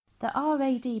The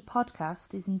RAD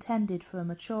podcast is intended for a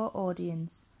mature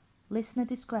audience. Listener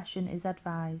discretion is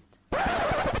advised.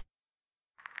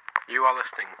 You are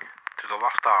listening to the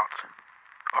lost art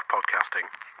of podcasting.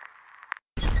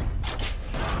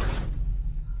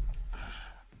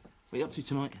 What are you up to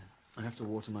tonight? I have to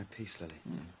water my peace lily.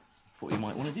 Thought you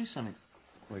might want to do something.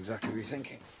 What exactly were you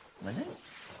thinking? I know.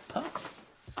 Pub?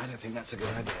 I don't think that's a good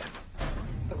idea.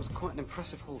 That was quite an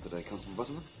impressive haul today, Constable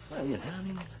Butterman. Well, you know, I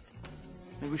mean,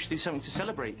 maybe we should do something to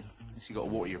celebrate. Unless you got to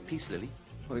water your peace lily.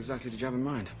 What exactly did you have in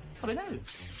mind? I don't know.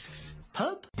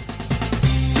 Pub?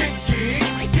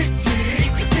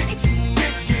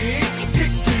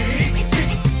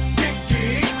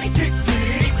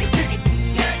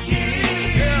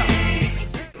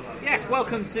 Yes,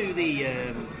 welcome to the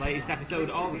latest episode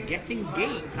of Getting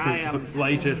Geeked. I am...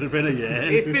 Latest, it's been a year.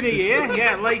 It's been a year,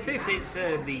 yeah, latest. It's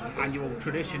the annual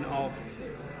tradition of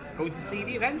going to see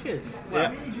the Avengers.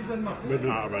 Well,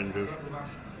 Midnight Avengers.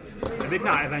 the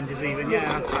Midnight Avengers even,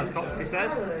 yeah, as Coxie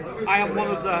says. I am one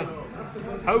of the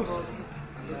hosts,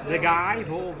 the guy,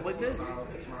 Paul Flinders.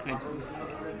 And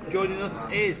joining us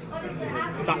is...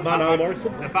 Fat man Alan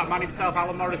Morrison. the fat man himself,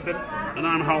 Alan Morrison. And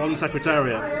I'm Holland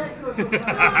Secretariat.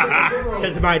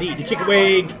 Says the man eating the chicken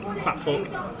wing. Fat fuck.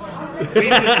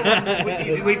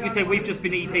 We've just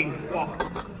been eating, what,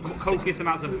 copious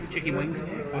amounts of chicken wings.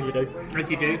 As you do. As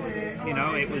you do. You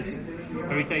know, it was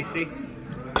very tasty.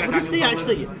 What if they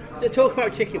actually, they talk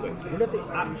about chicken wings, what if they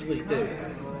actually do,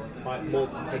 like, more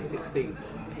than pay 16?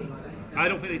 I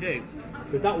don't think they do.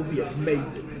 Because that would be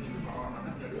amazing.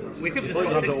 We could have You just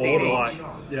got have to 16 order, each.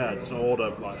 just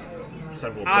order,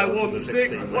 several I portions want of 6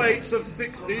 16 plates of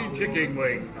 16 chicken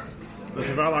wings.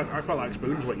 Because I quite like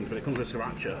Spoon's wings, but it comes with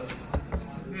sriracha.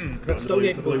 The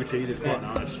Stonegate blue pubs. cheese is quite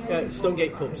nice.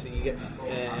 Stonegate pubs, and you get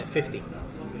 50.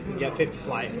 You get 50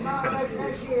 flight.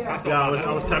 That's Yeah, all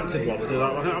I was tempted once. So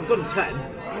I've done 10.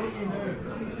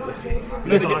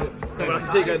 Maybe But I can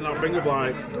see getting that thing of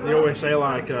they always say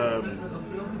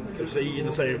it's eating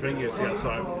the same thing, it gets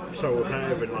so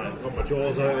repetitive and got my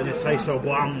jaws out and it tastes so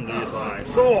bland and it's like,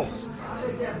 sauce!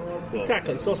 But,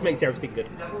 Exactly, sauce makes everything good.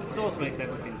 Sauce makes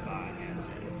everything fine, yes.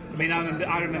 I mean,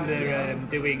 I remember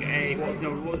doing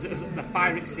what was it? The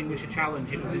fire extinguisher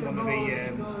challenge. It was one of the.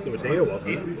 it was here,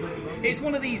 wasn't it? It's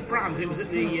one of these brands. It was at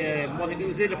the it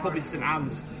was in a pub in St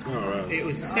Anne's. Oh, right. It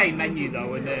was the same menu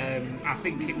though, and I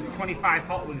think it was 25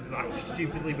 hot wings with that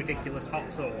stupidly ridiculous hot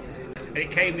sauce. And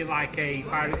it came with like a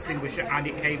fire extinguisher, and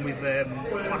it came with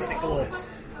plastic gloves.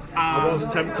 I was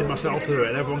tempting myself to do it,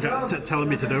 and everyone kept telling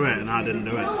me to do it, and I didn't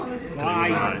do it.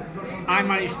 I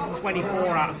managed 24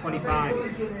 out of 25,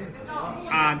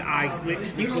 and I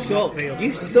literally could not feel.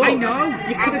 You suck. I know.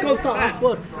 You could have gone for that last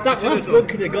one. That last one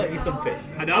could have got you something.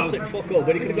 I know. Absolutely fuck all,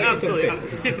 but it could have got Absolutely. you A something.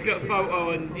 certificate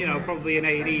photo and, probably an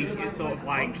A&E sort of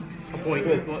like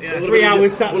appointment. But, yeah. 3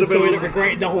 hours sat in the toilet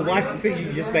regretting the whole life decision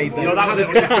you just made there. No, that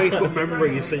It's Facebook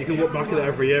memories, so you can look back at it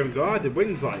every year and go, I did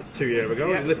wings 2 years ago,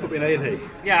 Yeah. and they put me in A&E.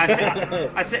 Yeah,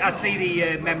 I see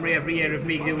the memory every year of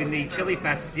me doing the Chili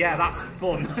Fest. Yeah, that's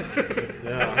fun.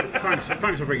 Yeah,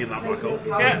 thanks for bringing that back up.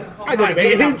 Yeah. Hang on a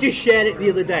minute, who just shared it the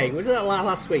other day? Was that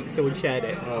last week someone shared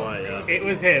it? Oh, yeah. It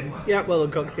was him. Yeah, well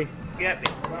done, Coxie. Yep.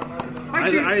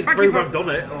 I prove I've done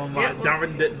it on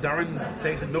Darren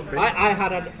tasted nothing. I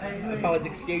had a valid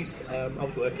excuse. I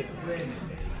was working.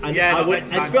 And, Yeah, I but would,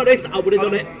 next and to time. be honest, I would have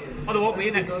done it. Oh, there won't be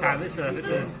next time. This is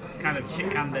a kind of shit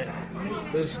candidate.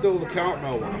 There's still the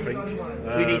caramel one, I think.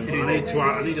 We need to do I need this.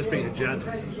 I need to speak to Jed.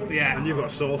 Yeah. And you've got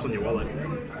sauce on your wallet.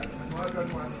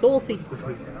 Salty.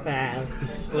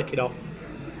 Lick it off.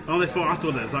 I only thought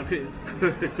after this, I could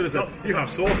have said, you have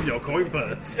sauce in your coin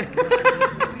purse.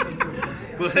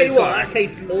 But Tell you it's what, that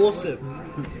tastes awesome.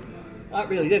 That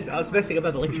really did. That was the best thing I've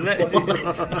ever licked.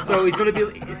 So he's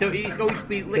going to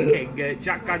be licking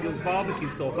Jack Daniel's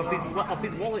barbecue sauce off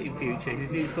his wallet in future. His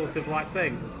new sort of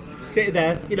thing. Sitting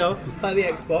there, play the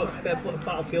Xbox, put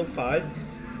Battlefield 5,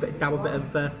 dab a bit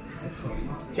of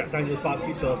Jack Daniel's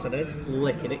barbecue sauce on it, just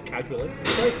licking it casually.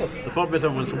 the problem is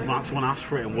when someone asks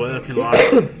for it and work and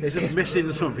it's just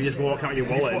missing something, you just walk out your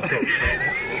wallet and stuff.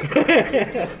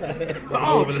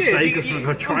 Over the steak or something,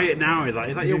 go try it now. Is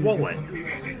that your wallet?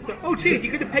 Oh, cheers,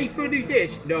 you're going to pay for a new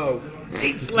dish? No.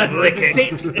 It's level, isn't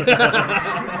it?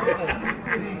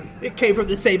 It came from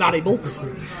the same animal. Excuse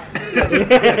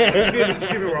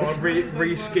me while I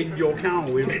re-skinned your cow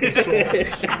with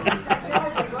sauce.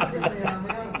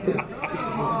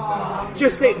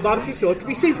 Just think, barbecue sauce can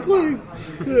be super glue.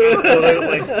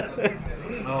 Absolutely.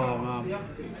 Oh, man.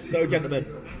 So, gentlemen,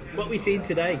 what have we seen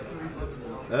today?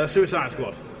 Suicide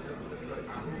Squad.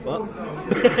 What?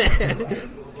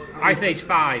 Ice Age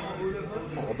 5.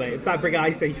 Oh mate, if I bring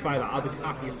Ice Age 5 out, I'll be the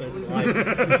happiest person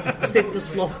alive. Sid the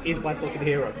Sloth is my fucking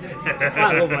hero.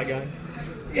 I love that guy.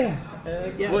 Yeah.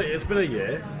 Well, it's been a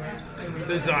year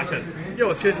since I said,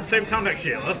 yo, it's the same time next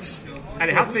year, lads. And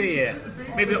it has been a year.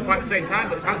 Maybe not quite at the same time,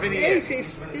 but it has been a year.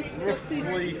 It's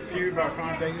Roughly few, about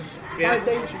 5 days. 5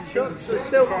 days, sure. So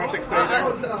still 5 or 6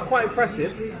 days. That's quite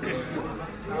impressive.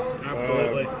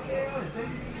 Absolutely.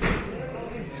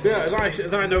 Yeah,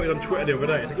 as I noted on Twitter the other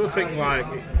day, it's a good thing, like,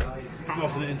 Thanos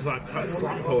isn't into, like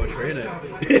slam poetry,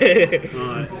 innit?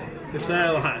 Like, just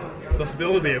there, like, that's the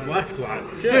only being left, like,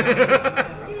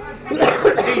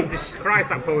 Jesus Christ,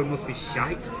 that poem must be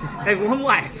shite. Everyone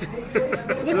left.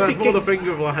 There's more the thing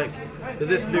of, like, there's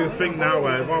this new thing now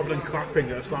where rather than clapping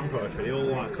at a slam poetry, they all,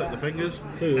 like, click the fingers.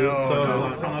 Like,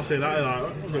 Thanos say that,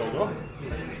 like, go.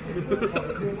 I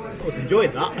was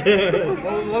enjoying that.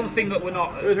 Well, one thing that we're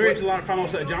not... It was really like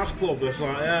Thanos at a jazz club, just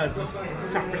like, just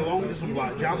tapping along to some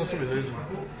like jazz or something,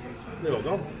 they're all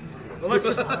gone. Well,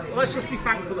 let's just be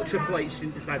thankful that Triple H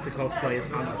didn't decide to cosplay as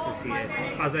Thanos this year,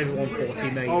 as everyone thought he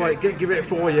made. Oh, wait, give it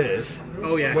 4 years.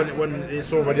 Oh, yeah. When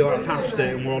it's already like past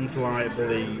it and we're on to like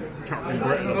the Captain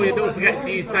Britain. Oh, yeah, don't forget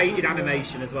to use dated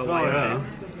animation as well. Oh, yeah.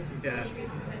 Yeah.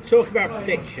 Talk about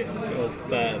predictions of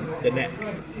the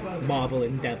next Marvel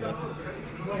endeavour.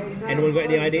 Anyone got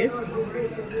any ideas?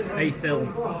 A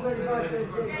film.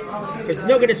 It's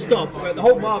not going to stop. The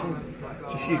whole Marvel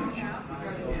is huge.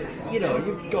 You know,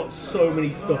 you've got so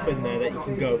many stuff in there that you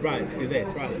can go, right, let's do this,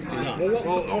 right, let's do that.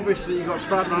 Well, obviously you've got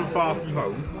Spider-Man Far From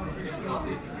Home.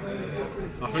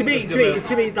 To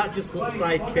me, that just looks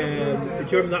like. Do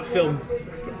you remember that film,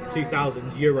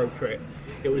 2000's Euro Trip?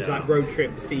 It was like Road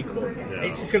Trip, the sequel. Yeah.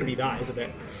 It's just going to be that, isn't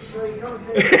it?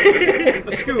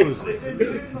 Excuse me.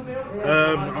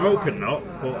 I'm hoping not,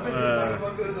 but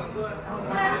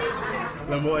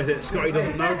then what is it? Scotty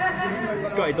doesn't know?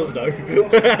 Scotty does know.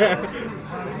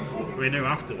 We knew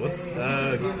afterwards.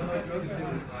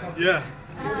 Yeah.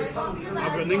 I've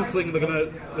got an inkling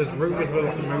there's rumours about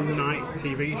like a Moon Knight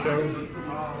TV show.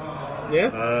 Yeah?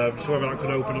 So whether that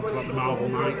could open up to like the Marvel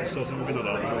Knights or something, I don't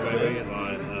know, maybe.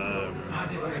 Like,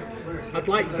 I'd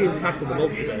like to see him tackle the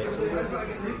multiverse.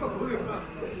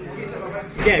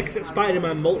 Yeah, because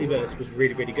Spider-Man Multiverse was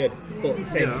really, really good. But at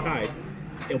the same time,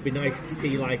 it would be nice to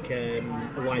see like a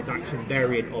live-action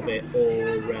variant of it, or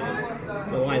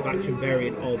a live-action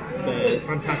variant of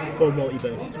Fantastic Four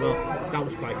Multiverse as well. That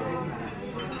was quite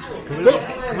good. Can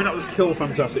we not just kill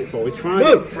Fantastic Four? We tried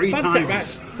it 3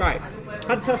 times. Right.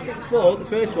 Fantastic Four, the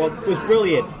first one, was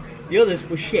brilliant. The others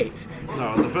were shit.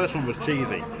 No, the first one was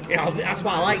cheesy. Yeah, that's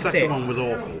why I liked it. The second one was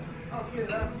awful.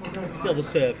 Silver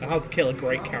Surfer, How to Kill a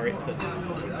Great Character.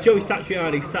 Joey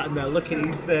Satriani sat in there looking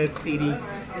at his CD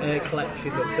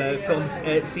collection of films,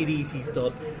 CDs he's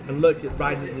done, and looked at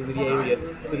riding it with the alien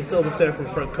with the Silver Surfer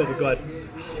on front cover going,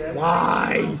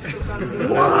 why?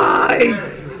 Why?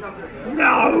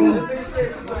 No!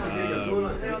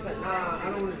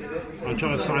 I'm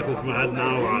trying to cycle from my head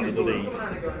now like the bloody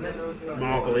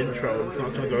Marvel intro. I'm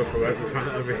trying to go through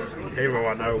every hero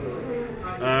I know.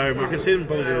 I can see them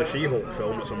probably do a She-Hulk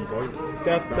film at some point.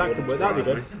 That could work, that'd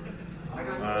be good.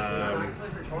 I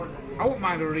wouldn't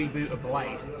mind a reboot of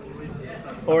Blade.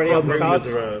 Already on the cards.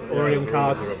 Already on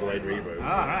cards. A Blade reboot.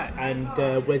 Alright. And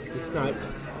Wesley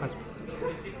Snipes has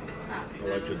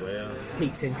Allegedly, yeah.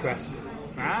 piqued interest.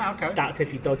 Ah, okay. That's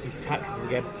if he dodges taxes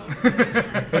again.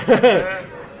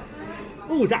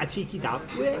 Oh, that a cheeky dab.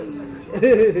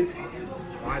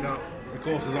 Why not? Of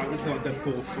course, it's like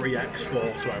Deadpool 3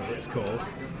 X-Force, whatever it's called.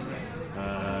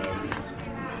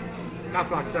 That's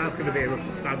going to be a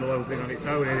standalone thing on its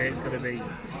own, and it's going to be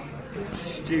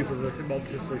stupidly,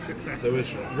 monstrously successful. There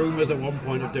was rumours at one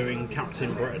point of doing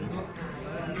Captain Britain.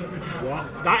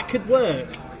 What? That could work.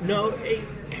 No, it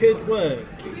could work.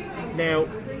 Now,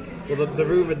 well, the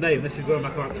rumoured name, this is going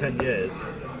back about 10 years,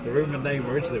 the rumoured name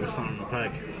originally was Simon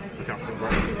Pegg for Captain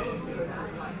Britain.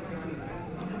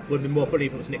 Would have been more funny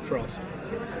if it was Nick Frost.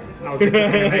 That would be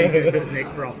amazing if it was Nick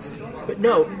Frost. But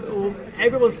no,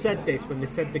 everyone said this when they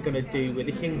said they're going to do with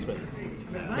the Kingsman.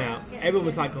 Now, everyone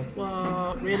was like,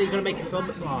 what? Really? You're going to make a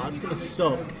film? Oh, it's going to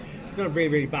suck. It's going to be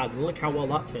really, really bad. And look how well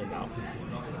that turned out.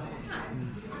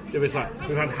 It was like,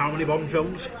 we've had how many Bond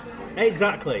films?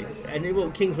 Exactly.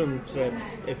 And Kingsman's,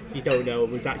 if you don't know,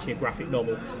 was actually a graphic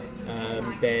novel.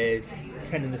 There's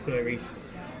 10 in the series.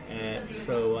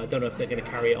 So I don't know if they're going to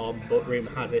carry it on, but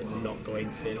rumour has it they're not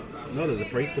going to. No, there's a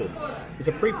prequel. There's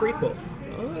a prequel.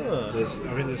 Oh. I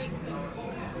think there's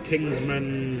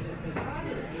Kingsman.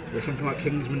 There's something like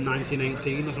Kingsman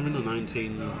 1918 or something, or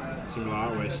 19 something like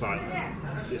that, where it's like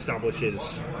it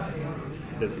establishes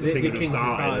the Kingdom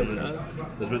started, and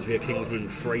there's meant to be a Kingsman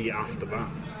 3 after that.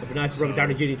 It'd be nice if Robert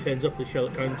Downey Jr. turns up as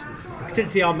Sherlock Holmes.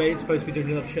 Since they are made, it's supposed to be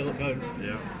doing another Sherlock Holmes.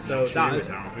 Yeah. So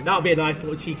that'll be a nice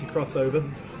little cheeky crossover.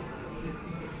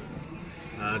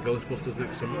 Ghostbusters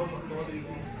next summer.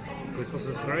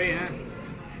 Ghostbusters 3, yeah.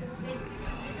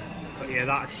 But yeah,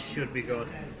 that should be good.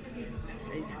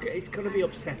 It's going to be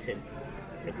upsetting.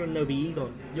 It's not going to be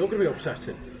Egon. You're going to be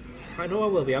upsetting. I know I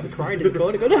will be. I'll be crying in the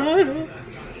corner going, ah!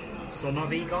 Son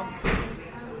of Egon?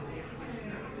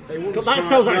 That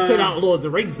sounds like something out of Lord of the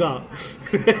Rings, that.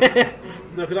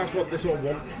 No, because that's what they sort of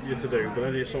want you to do, but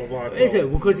then it's sort of like... Is it?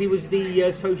 Because he was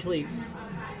the socially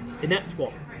inept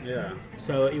one. Yeah.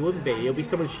 So he wouldn't be. He'll be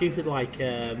someone stupid like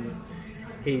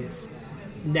his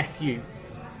nephew.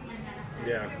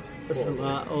 Yeah. Or something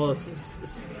like that. Or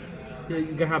you're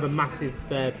going to have a massive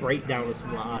breakdown or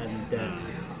something like that.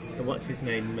 And what's his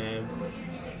name?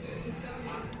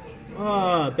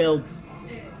 Bill.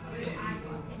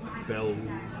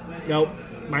 Nope,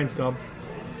 mine's gone.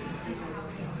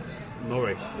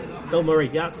 Murray. Bill Murray,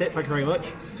 yeah, that's it, thank you very much.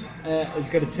 Is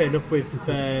going to turn up with...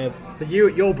 So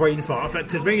your brain fart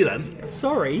affected me then?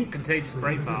 Sorry. Contagious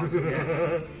brain fart.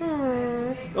 Yeah.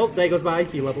 Oh, there goes my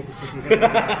IQ level.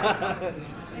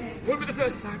 Won't be the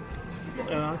first time. I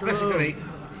don't Especially know. for me.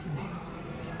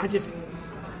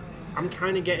 I'm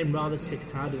kind of getting rather sick and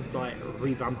tired of like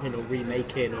revamping or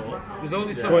remaking or... There's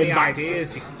only so Going many back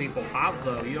ideas people have,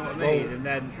 though, you know what I mean? And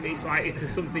then it's like, if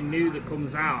there's something new that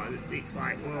comes out, it's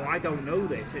like, well, I don't know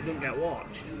this, it doesn't get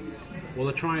watched. Well,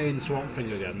 they're trying Swamp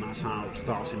Thing again, that's how it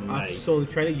starts in May. I saw the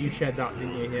trailer, you shared that,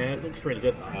 didn't you? Yeah, it looks really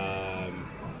good.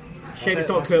 Shame it's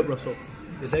I'll not say- Kurt Russell.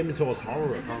 It's aiming towards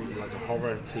horror, apparently, like a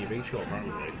horror TV show,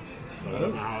 apparently. So I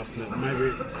don't know how it's gonna,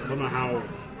 maybe, I don't know how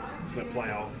it's going to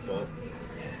play off, but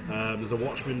there's a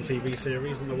Watchmen TV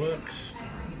series in the works.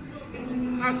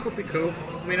 That could be cool.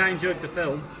 I mean, I enjoyed the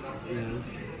film.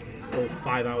 All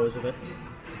 5 hours of it.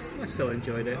 I still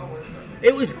enjoyed it.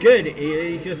 It was good.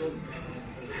 It's just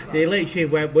they literally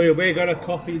went, we're going to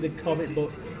copy the comic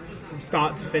book from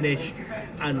start to finish,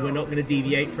 and we're not going to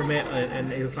deviate from it.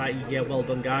 And it was like, yeah, well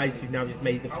done, guys. You've now just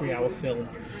made the 3-hour film.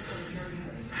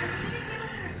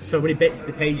 So many bits of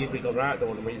the pages we go, right, don't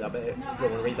want to read that bit. Don't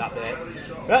want to read that bit.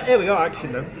 Right, here we go.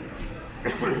 Action then.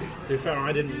 To be fair,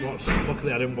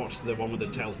 luckily I didn't watch the one with the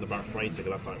Tales in the Back Freighter,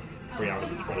 because that's like 3 hours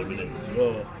and 20 minutes.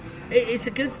 Whoa. It's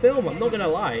a good film, I'm not going to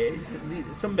lie.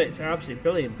 Some bits are absolutely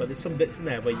brilliant, but there's some bits in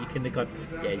there where you can have gone,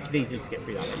 yeah, you could easily skip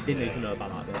through that bit. You didn't even know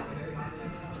about that bit.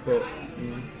 But,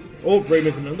 all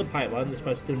rumours in another pipeline, they're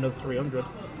supposed to do another 300.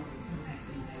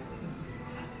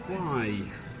 Why?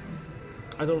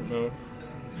 I don't know.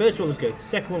 First one was good.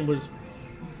 Second one was,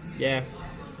 yeah.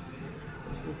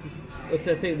 I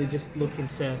think they're just looking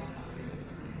to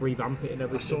revamp it and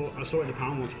everything. I saw it in the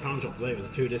pound shop today. It was a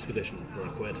 2-disc edition for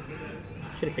 £1.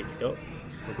 Should have picked it up.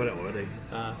 I've got it already.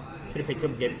 Should have picked it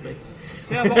up and gave it to me.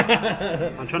 See,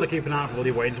 I'm trying to keep an eye for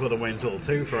bloody Wayne's World and Wayne's World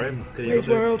 2 for him. Wayne's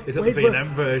World. He's got Wayne's the B&M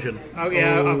version. Oh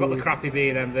yeah, I've got the crappy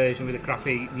B&M version with the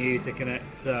crappy music in it,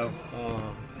 so...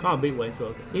 Oh, can't beat Wayne's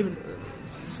World. Even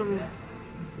some...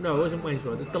 No, it wasn't Wayne's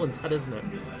World. It's Bill and Ted, isn't it?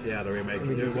 Yeah, the remake.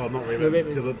 Well, not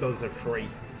remake. Those are free,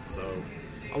 so...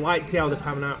 I like to see how they're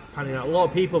panning out. A lot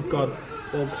of people have gone,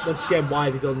 well, once again, why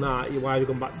have you done that? Why have you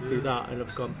gone back to do that? And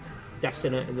I've gone, Death's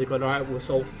in it, and they've gone, alright, we're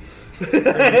sold.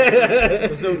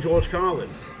 There's no George Carlin.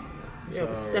 Yeah,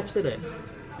 so... but Death's in it.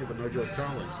 Yeah, but no George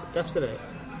Carlin. Death's in it.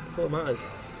 That's all that matters.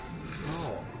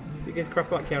 Oh. Who gives crap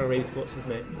about Keanu Reeves? What's his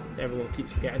name? Everyone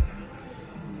keeps forgetting.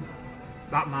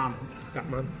 Batman.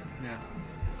 Batman. Yeah.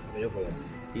 The other one.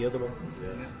 The other one.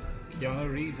 Yeah.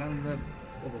 Keanu Reeves and the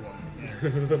other one.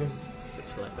 Yeah.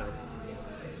 Such a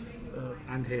letdown.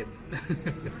 And him.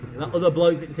 That other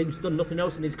bloke that seems to have done nothing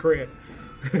else in his career.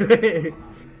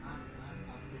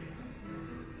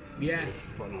 Yeah.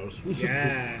 Fuck knows.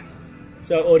 Yeah.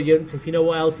 So, audience, if you know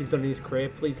what else he's done in his career,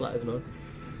 please let us know.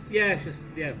 Yeah, it's just,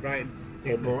 yeah, right.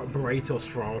 Or berate us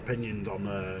for our opinions on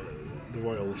the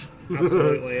Royals.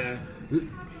 Absolutely, yeah.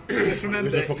 Just remember...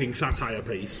 It was a fucking satire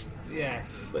piece.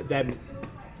 Yes. But then,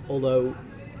 although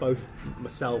both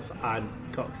myself and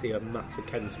Coxie are massive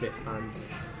Kevin Smith fans,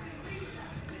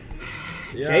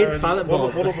 Shane Silent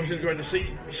Bob. One of us is going to see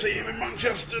him in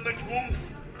Manchester next month.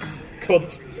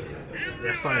 Cunt.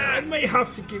 Yes, I I am. may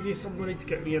have to give you some money to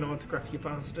get me an autograph, you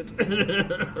bastard.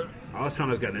 I was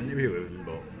trying to get an interview with him,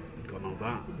 but got knocked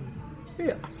that.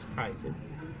 Yeah, that's surprising.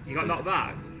 You got knocked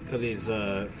back? Because he's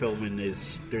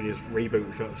doing his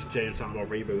reboot for James Silent Bob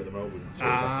reboot at the moment. So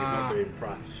he's not doing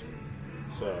press.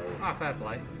 So Fair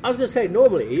play. I was going to say,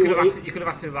 normally... You could have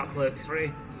asked him about Clerks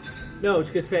 3. No, I was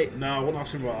going to say... no, I wasn't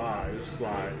asking about that. It was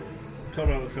like, tell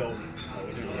me about the film. I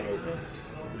didn't know.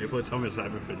 And he probably told me about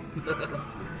everything.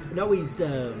 No, he's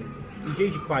he's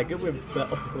usually quite good with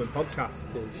up-and-coming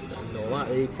podcasters and all that.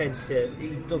 He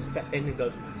does step in and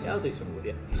goes, yeah, I'll do something with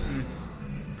you.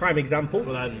 Prime example.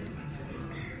 But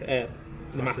then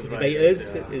the Master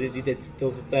Debaters, he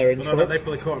does their intro. No, they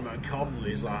play caught him at Con, and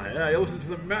he's like, "Yeah, you listen to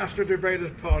the Master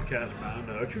Debaters podcast, man.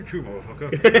 Choo-choo,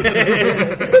 motherfucker."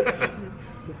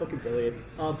 Fucking brilliant.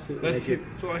 Absolutely legend.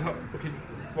 So I got fucking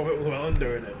Robert Llewellyn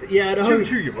doing it. Yeah, I know.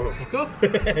 Choo-choo, you motherfucker.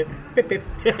 Pip, pip.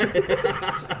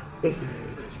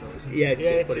 Yeah,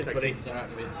 cheers, buddy. buddy. Is that right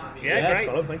for you? Yeah, great.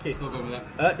 Spot on, thank you. Still going with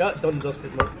that? No, done and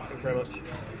dusted, mate. Thank you very much.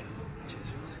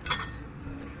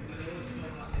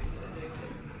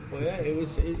 Well, yeah,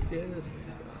 it's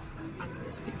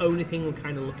the only thing I'm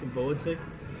kind of looking forward to.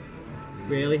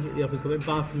 Really, the up and coming,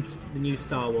 bar from the new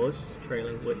Star Wars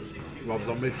trailer, which Rob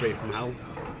Zombie, Free from Hell.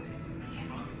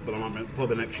 But I'm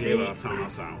probably next year by the time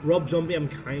that's out. Rob Zombie, I'm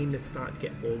kind of starting to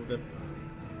get bored of him.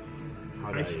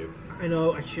 How dare you? I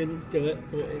know I shouldn't do it,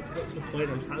 but it's got to the point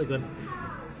I'm sat there going,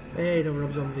 hey, no,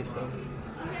 Rob Zombie's film.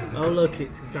 Oh look,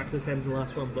 it's exactly the same as the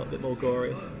last one, but a bit more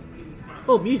gory.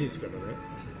 Oh, music's good on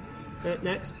it.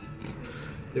 Next.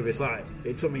 It was like,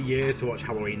 it took me years to watch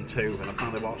Halloween 2, and I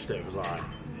finally watched it. It was like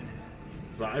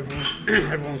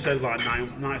everyone says like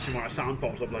Nights in White sound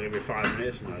pops up like every 5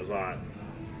 minutes, and I was like,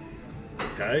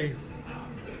 okay.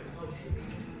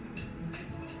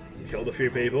 You killed a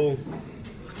few people,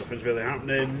 nothing's really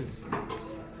happening.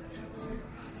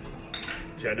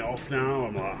 Turn it off now,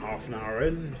 I'm like half an hour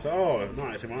in. So, oh,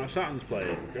 Nights in White Saturn's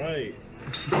playing, great.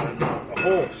 And a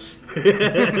horse.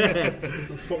 Where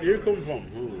the fuck you come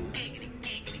from?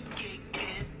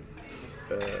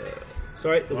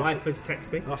 Sorry, the wife has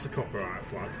texted me. That's a copyright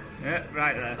flag. Yeah,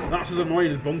 right there. That's as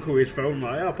annoying as Bunker with his phone.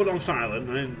 Like, I'll put it on silent,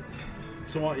 and then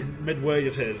someone midway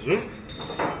just hears.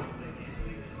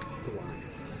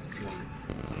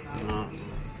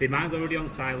 See, mine's already on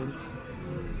silent, so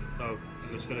I'm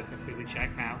just going to quickly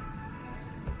check now.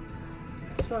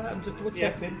 Sorry, I'm just double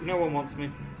Yeah, checking. no one wants me,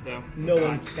 so No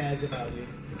one cares about you.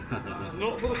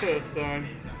 not for the first time.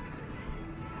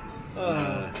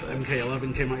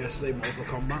 MK11 came out yesterday, Mortal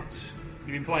Kombat.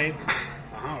 You've been playing?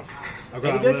 I have. I've got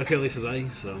Any out good? of work early today,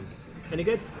 so Any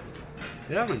good?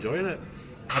 yeah, I'm enjoying it.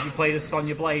 Have you played as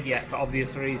Sonya Blade yet, for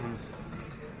obvious reasons?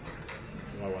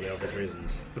 Well, what are the obvious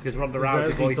reasons? Because Ronda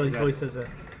Rousey voices her. voices her.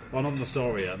 Well, not on the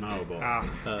story yet, no, but Ah,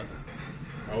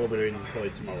 I will be doing probably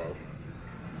tomorrow.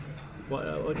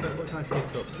 What can I pick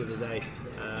up the other day?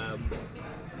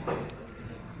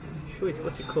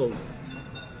 What's it called?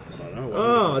 I don't know.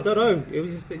 Oh, I don't know. It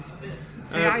was just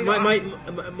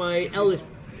my eldest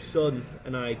son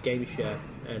and I game share,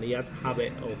 and he has a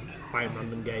habit of buying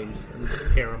random games and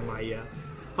appear on my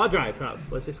hard drive.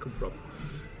 Where's this come from?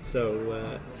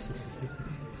 So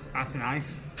that's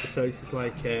nice. so it's just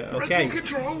like okay. Parental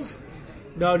controls.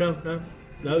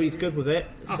 No, he's good with it.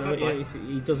 Oh, So fair yeah, play.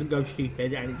 he doesn't go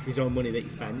stupid, and it's his own money that he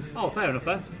spends. Oh, fair enough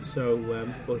then. So,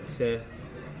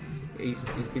 he's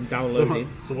been downloading.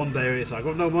 So one day it's like,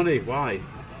 I've no money. Why?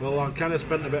 Well, I kind of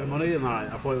spent a bit of money, and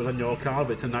like I thought it was on your card,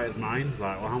 but it turned out it's mine.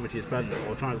 Like, well, how much you spend?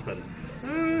 Or trying to spend?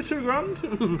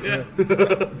 $2,000.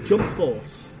 Yeah. Jump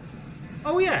Force.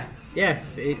 Oh yeah.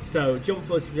 Yes, it's so Jump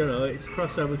Force. You know, it's a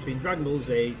crossover between Dragon Ball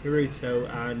Z, Naruto,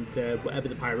 and whatever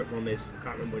the pirate one is. I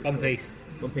can't remember. What it's One called. Piece.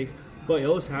 One Piece. But it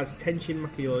also has Kenshin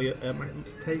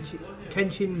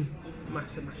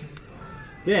Master.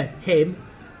 Yeah, him.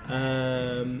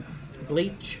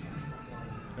 Bleach.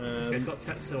 It's got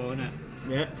Tetsuo in it.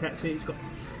 Yeah, Tetsuo. It's got.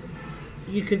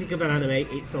 You can think of an anime.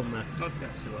 It's on there. Not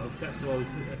Tetsuo. Tetsuo's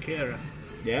Akira.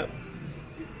 Yep.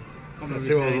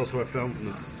 Tetsuo was also a film from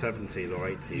the 70s or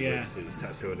 80s. Yeah. Which is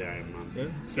Tetsuo the Iron Man. Yeah.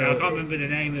 So Yeah, I can't remember the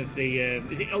name of the.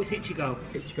 Is it? Oh, it's Ichigo.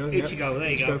 Ichigo. Ichigo,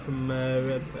 there you go. from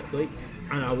Bleach,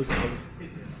 and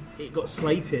it got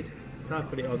slated, so I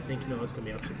put it on thinking, oh, it's going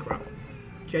to be absolute crap.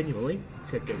 Genuinely,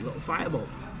 it's a good little fight 'em up.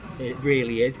 It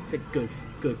really is. It's a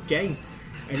good game.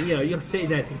 And you know, you're sitting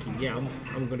there thinking, yeah,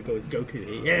 I'm going to go with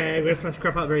Goku. Yeah, I'm going to smash the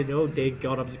crap out of it. Oh dear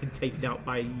God, I've just been taken out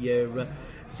by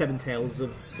Seven Tails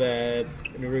of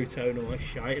Naruto and all that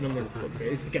shite, and I'm going to fuck it.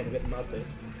 This is getting a bit madness.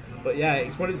 But yeah,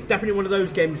 it's definitely one of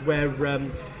those games where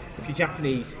if you're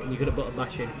Japanese and you're good at button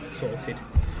bashing, sorted.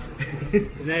 And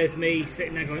there's me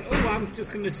sitting there going, oh, I'm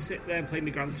just going to sit there and play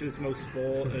my Gran Turismo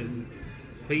Sport and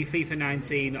play FIFA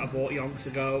 19 that I bought yonks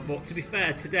ago. But to be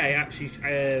fair, today actually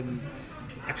I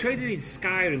traded in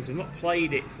Skyrim, so I've not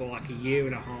played it for like a year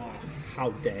and a half.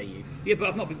 How dare you? Yeah, but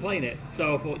I've not been playing it,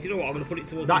 so I thought, do you know what, I'm going to put it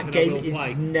towards That something game I will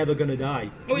play. is never going to die.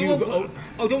 Oh, it won't.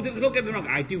 Don't get me wrong,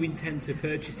 I do intend to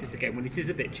purchase it again when it is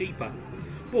a bit cheaper.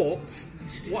 But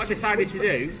what I decided to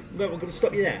do... No, I'm going to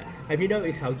stop you there. Have you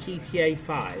noticed how GTA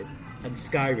 5 and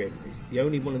Skyrim is the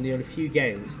only one of the only few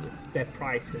games that their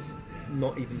price has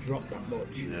not even dropped that much.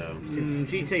 Yeah.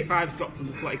 GTA 5's dropped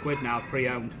under £20 now,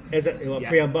 pre-owned. Is it? Well, Yeah.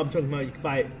 pre-owned, but I'm talking about you can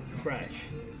buy it fresh.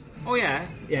 Oh yeah.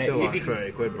 Yeah, Still if like you-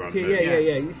 £30 brand new.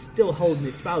 yeah. It's still holding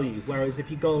its value. Whereas if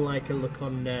you go and like a look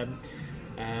on,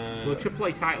 Well,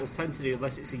 AAA titles tend to do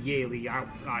unless it's a yearly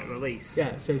outright release.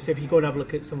 yeah. So if you go and have a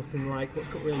look at something like what's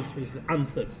got released recently,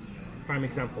 Anthem, prime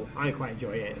example. I quite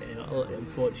enjoy it.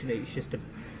 Unfortunately, it's just a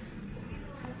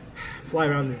fly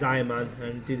around as Iron Man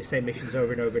and do the same missions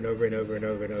over and over and over and over and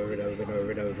over and over and over and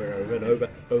over and over and over and over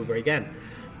and over again.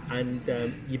 And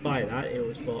you buy that, it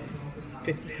was what,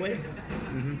 £50?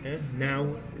 Mm-hmm. Yeah?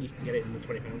 Now you can get it in the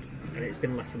 £20, and it's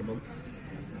been less than a month.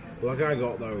 Well, like I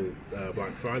got though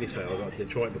Black Friday sale. I got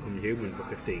Detroit Become Human for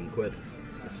 £15. It's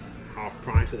half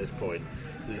price at this point.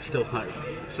 And it's still like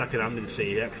second hand in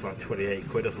CEX for like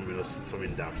 £28 or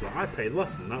something daft. Like, I paid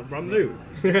less than that, brand new.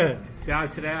 See,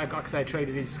 today I got, because I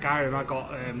traded in Skyrim, I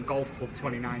got Golf Club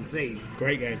 2019.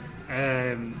 Great game.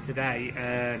 Today,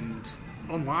 and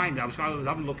online I was having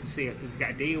a look and see if we could get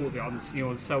a deal with it on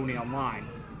Sony Online,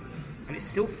 and it's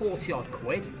still 40 odd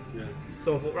quid. Yeah.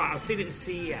 So I thought, right, I've seen it at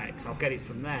CEX, I'll get it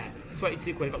from there.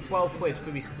 22 quid, I got 12 quid for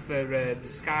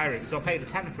Skyrim, so I paid a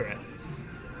tenner for it.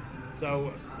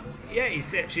 So yeah,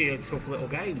 it's actually a tough little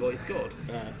game, but it's good.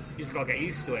 You just got to get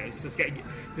used to it. It's just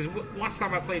because last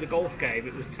time I played a golf game,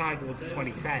 it was Tiger Woods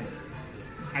 2010,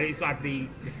 and it's like the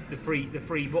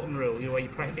free button rule. You know, where you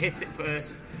hit it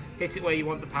first, hit it where you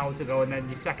want the power to go, and then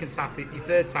your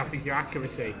third tap is your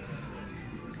accuracy.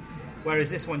 Whereas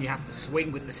this one, you have to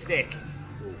swing with the stick,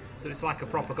 so it's like a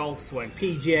proper golf swing.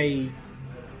 PGA.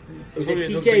 Was it There's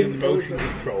PGA? nothing in the motion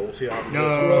control, so you have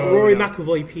Rory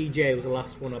McIlroy PGA was the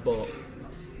last one I bought,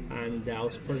 and I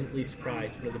was pleasantly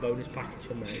surprised with the bonus package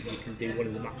on there. You can do one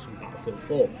of the maps from Battlefield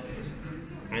 4,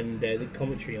 and the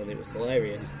commentary on it was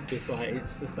hilarious. It's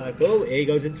just like, oh, here he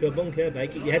goes into a bunker,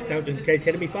 make it your head down just in case the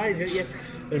enemy fires at you,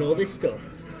 and all this stuff.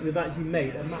 We've actually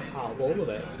made a map out of all of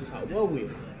it. So it's like, well,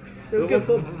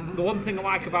 The one thing I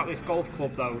like about this golf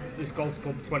club, though, this Golf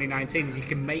Club 2019, is you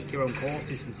can make your own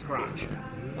courses from scratch.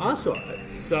 That's all right.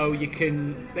 So you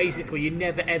can, basically, you're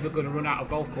never ever going to run out of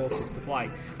golf courses to play.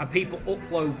 And people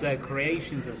upload their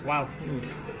creations as well.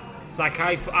 It's like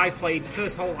I played, the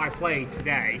first hole I played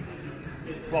today,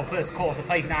 well, first course, I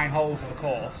played 9 holes of a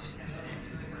course,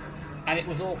 and it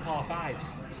was all par 5s.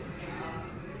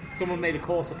 Someone made a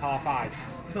course of par 5s.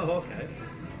 Oh, okay.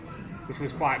 Which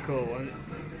was quite cool. And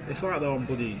It's like they're on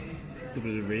bloody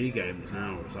WWE games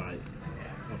now. It's like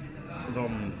I was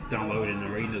on downloading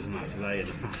arenas and that today, and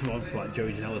I found one for like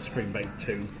Joey Janela's Spring Break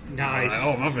 2. Nice. Like,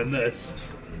 oh, I'm having this.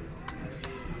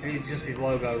 it's just his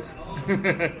logos.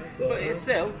 But it's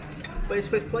still. But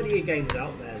it's with plenty of games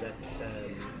out there that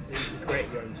you can create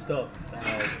your own stuff.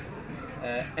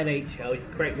 NHL, you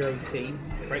can create your own team,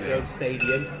 create your own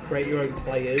stadium, create your own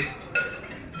players,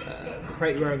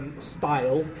 create your own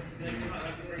style.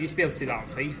 You used to be able to do that on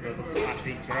FIFA, but that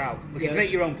feature out. You can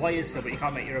make your own players still, but you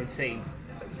can't make your own team.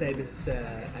 Same as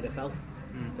NFL.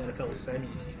 The NFL is the same.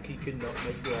 You cannot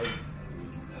make your own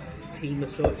team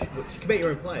as such, but you can make your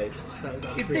own players.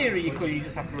 In theory, you could. You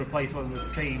just have to replace one of the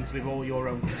teams with all your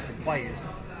own custom players.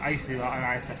 I used to do that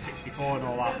on ISS 64 and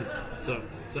all that. So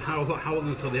how long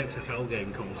until the XFL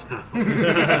game comes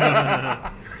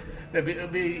out? It'll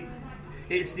be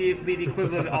the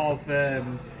equivalent of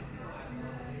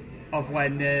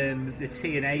when the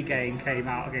TNA game came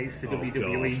out against the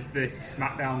WWE versus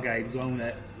SmackDown games, wasn't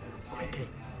it?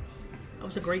 That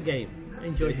was a great game. I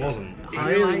enjoyed it. It wasn't. It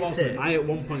really wasn't. I at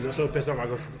one point got so pissed off I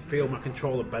could feel my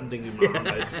controller bending in my hand.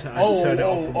 I just turned it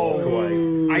off and walked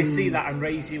away. I see that and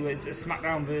raise you as a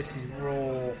SmackDown versus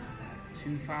Raw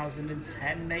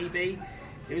 2010 maybe.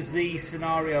 It was the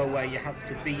scenario where you had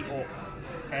to beat up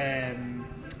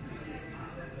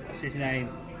what's his name?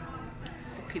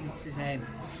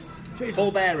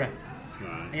 Paul Bearer.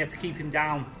 Right. And you had to keep him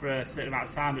down for a certain amount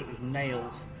of time, but it was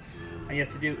nails. And you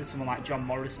had to do it with someone like John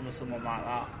Morrison or someone like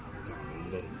that.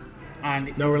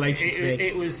 And No relation to me.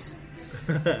 It was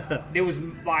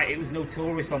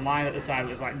notorious online at the time.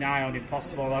 It was like nigh on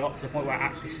impossible. I got to the point where I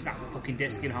actually snapped the fucking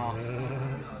disc in half.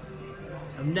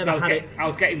 I've never had it. I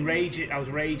was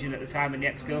raging at the time, and the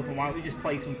ex-girlfriend, why don't we just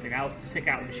play something else? Just take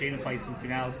out the machine and play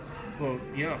something else. Well,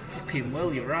 yeah, fucking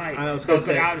will, you're right. I was So I gonna was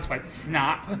like, say- I just like,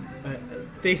 snap.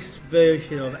 This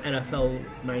version of NFL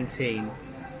 19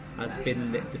 has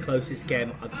been the closest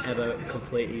game I've ever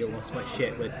completely lost my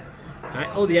shit with. Right?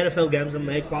 All the NFL games, I'm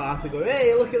there quite happy going,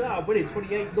 hey, look at that, I'm winning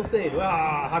 28-0.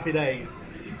 Ah, happy days.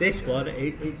 This one,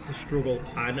 it's a struggle,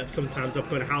 and sometimes I'm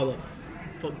going, how the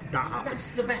fuck did that happen? That's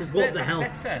the best Just, bit, what the that's hell?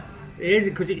 better. It isn't,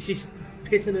 because it's just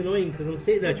pissing annoying, because I'm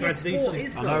sitting there trying to do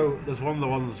something. I know there's one of the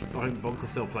ones I think Bunker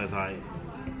still plays like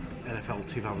NFL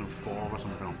 2004 or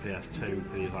something on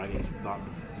PS2. He's like, it's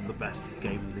the best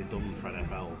games they've done for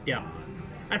NFL. Yeah.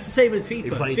 That's the same as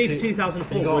FIFA. FIFA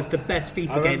 2004 was the best FIFA game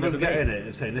ever made. I remember getting it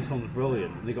and saying, this one's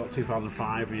brilliant. And they got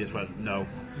 2005 and he just went, no.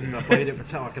 So I played it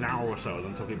for like an hour or so,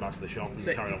 then took it back to the shop and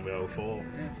carried on with 04.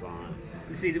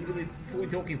 You see, if we're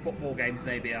talking football games,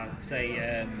 maybe I'd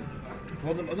say,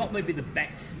 well, not maybe the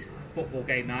best football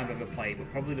game I've ever played,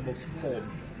 but probably the most fun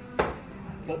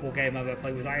football game I've ever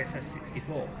played was ISS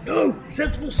 64. No!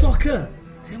 Sensible Soccer!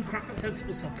 Tim crap at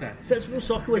Sensible Soccer. Sensible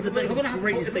Soccer was the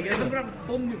greatest thing ever. If I'm going to have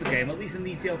fun with a game, at least I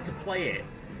need to be able to play it.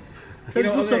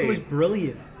 Sensible Soccer was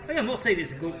brilliant. I'm not saying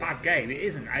it's a good bad game. It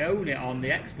isn't. I own it on the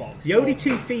Xbox. The only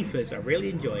two FIFAs I really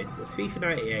enjoyed was FIFA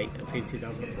 98 and FIFA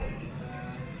 2004.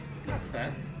 That's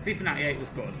fair. FIFA 98 was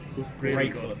good. It was really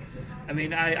great good. fun. I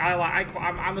mean,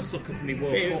 I'm a sucker for me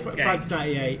World Cup games. France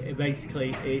 98,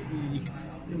 basically,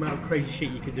 the amount of crazy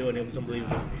shit you could do on it was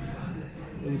unbelievable.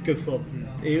 It was good fun.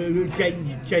 It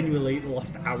genuinely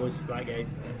lost hours to that game.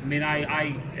 I mean,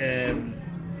 I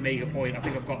make a point. I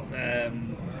think I've got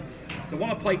the one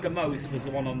I played the most was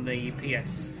the one on the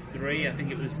PS3. I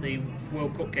think it was the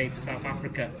World Cup game for South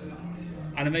Africa,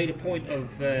 and I made a point of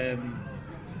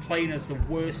playing as the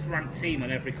worst ranked team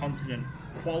on every continent,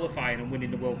 qualifying and winning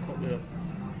the World Cup with them.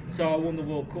 So I won the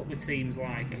World Cup with teams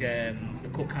like the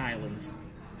Cook Islands.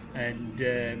 And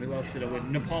who else did I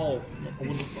win? Nepal. I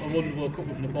won the World Cup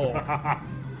with Nepal.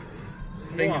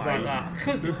 Things like that.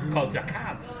 Because I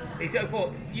can. I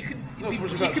thought you could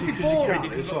be boring.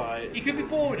 You could be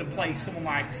boring and play someone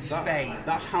like Spain.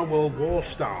 That's how World War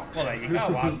starts. Well, there you go.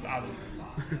 I'm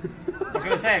not going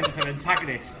to say I'm just an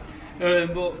antagonist,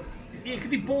 but you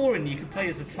could be boring. You could play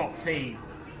as a top team.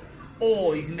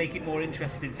 Or you can make it more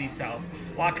interesting for yourself.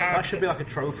 That should be like a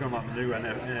trophy on like the new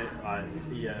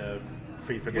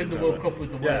FIFA win the World Cup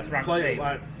with the worst ranked team.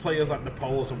 Players like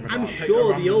Nepal or something. I'm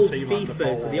sure the old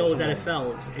FIFAs or the old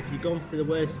NFLs, if you've gone for the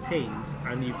worst teams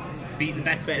and you've beat the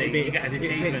best team, you get an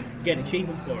achievement. You get an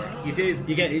achievement for it. You do.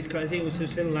 You get this kind of thing. It was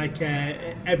something like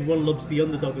everyone loves the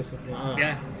underdog or something like that.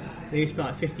 Yeah. They used to be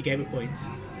like 50 gamer points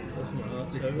or something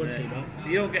like that. So it wasn't too bad.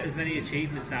 You don't get as many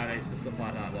achievements nowadays for stuff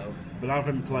like that, though. But I've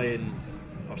been playing.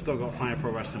 I've still got Fire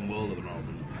Pro Wrestling World at the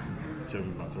moment.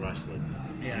 Jumping back to wrestling.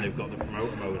 Yeah. And they've got the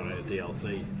promoter mode on it,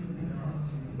 DLC.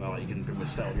 Well, like you can pretty much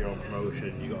set up your own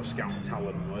promotion. You got to scout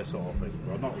talent and all this sort of thing.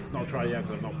 Well, not tried yet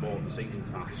because I've not bought the season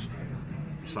pass.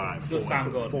 It's like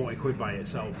 40 quid by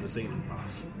itself for the season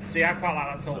pass. See, I quite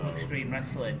like that Total Extreme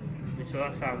Wrestling, so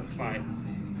that sounds fine.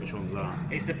 Which one's that?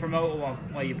 It's the promoter one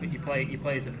where you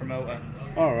play as a promoter.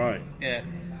 Oh right. Yeah.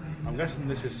 I'm guessing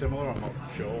this is similar. I'm not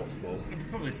sure, but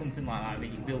probably something like that. I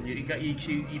mean,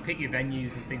 you pick your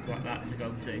venues and things like that to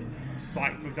go to. So,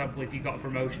 like for example, if you've got a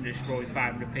promotion to destroy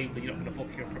 500 people, you're not going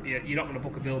to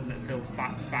book a building that fills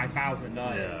 5,000,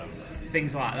 are you? Yeah.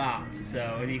 Things like that.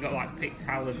 So, and you've got to like pick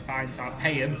talent, find talent,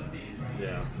 pay them.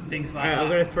 Yeah. Things like that. I'm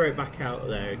going to throw it back out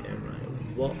there again.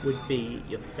 Right? What would be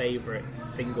your favourite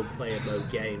single player mode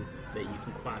game that you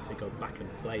can quietly go back and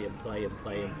play and play and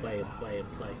play and play and play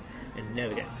and play and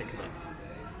never get sick of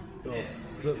it?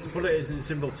 Well, to put it in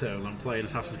simple terms, I'm playing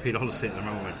Assassin's Creed Odyssey at the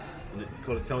moment, and it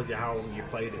kind of tells you how long you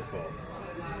played it for.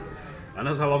 And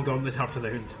as I logged on this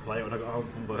afternoon to play it when I got home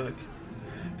from work,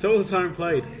 total time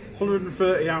played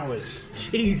 130 hours.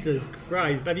 Jesus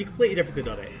Christ! Have you completed everything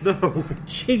on it? No.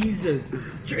 Jesus.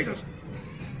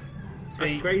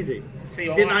 That's crazy.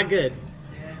 Isn't that good?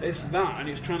 It's that, and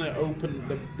it's trying to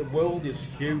open the world is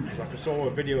huge. Like I saw a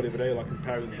video the other day, like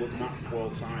comparing map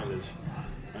world sizes,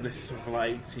 and this is something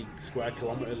like 80 square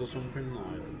kilometres or something.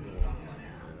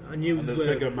 And there's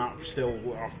bigger maps still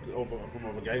from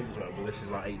other games, but this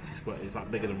is like 80 square. It's like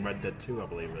bigger than Red Dead 2, I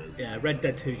believe it is. Yeah, Red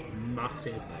Dead 2 is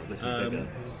massive. This is bigger.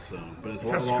 So, but it's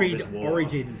Assassin's Creed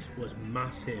Origins was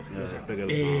massive. It was a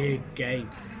big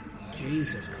game.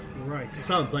 Jesus Christ!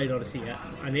 I haven't played Odyssey yet.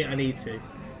 I need to.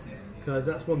 Because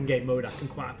that's one game mode I can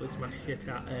quite happily smash shit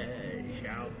out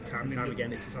time and time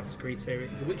again. It's Assassin's Creed series.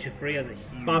 The Witcher 3 has a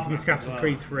huge... Apart from Assassin's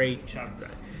Creed 3,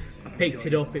 I picked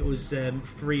it up. It was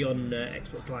free on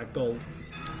Xbox Live Gold.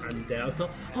 And I thought,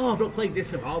 I've not played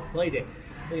this in a while. I played it.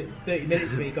 30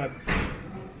 minutes of me going,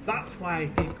 that's why I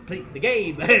didn't complete the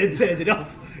game. And turned it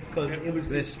off. Because it was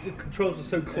the controls were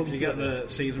so clunky. If you get the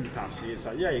season pass, it's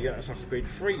like, you get Assassin's Creed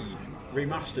 3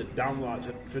 remastered,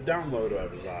 download for download or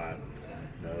whatever. Like,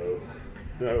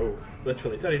 no,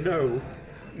 literally, Daddy, no.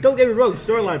 Don't get me wrong, the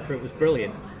storyline for it was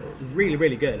brilliant. It was really,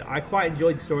 really good. I quite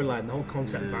enjoyed the storyline, the whole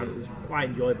concept behind it was quite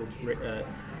enjoyable to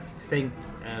think,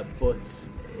 but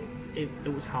it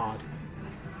was hard.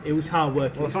 It was hard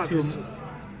work. Well, it's like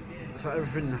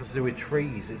everything has to do with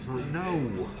trees. It's like,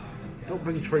 no, don't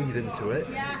bring trees into it.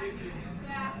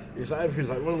 It's like everything's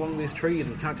like run along these trees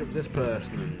and catch up with this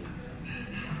person.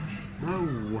 And...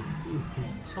 No.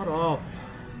 Sod off.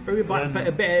 Bring me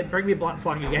Black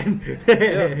Flag again.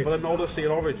 Yeah, but then Odyssey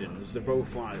and Origins, they're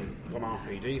both like on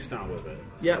RPG style with it.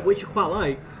 So. Yeah, which I quite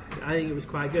liked. I think it was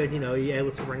quite good. You know, you're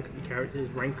able to rank up your characters,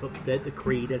 rank up the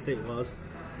creed as it was,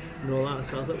 and all that.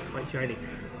 So I thought it was quite shiny.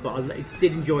 But I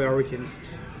did enjoy Origins.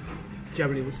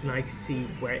 Generally, it was nice to see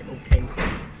where it all came from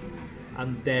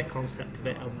and their concept of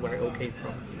it, of where it all came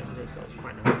from. You know, so it was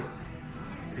quite nice.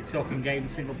 You're talking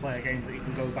games, single player games that you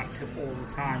can go back to all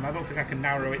the time. I don't think I can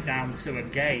narrow it down to a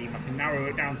game. I can narrow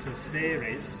it down to a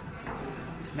series.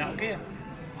 Metal Gear.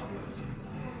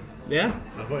 I Yeah?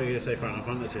 thought you were going to say Final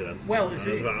Fantasy then. Well, it's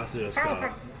Final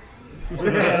Fantasy.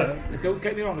 Don't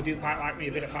get me wrong, I do quite like me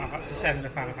a bit of Final Fantasy 7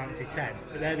 and Final Fantasy 10,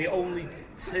 but they're the only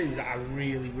two that I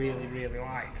really, really, really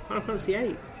like. Final Fantasy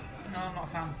 8? No, I'm not a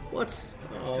fan. What?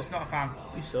 Oh, Just not a fan.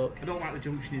 you suck. I don't like the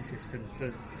junctioning system,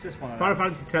 so it's just one of Final them.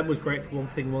 Fantasy 10 was great for one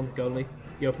thing only.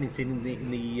 The opening scene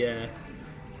in the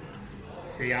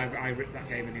See, I ripped that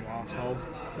game a new arsehole,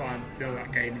 so I built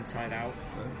that game inside out.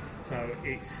 So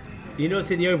it's... You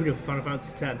notice in the opening of Final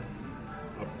Fantasy 10?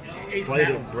 It's played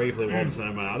metal. it briefly once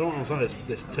and I don't understand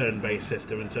this turn-based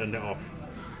system and turned it off.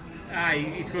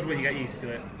 It's good when you get used to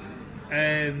it.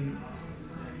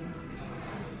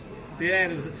 Yeah,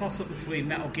 there was a toss-up between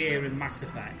Metal Gear and Mass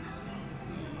Effect.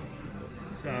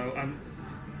 So,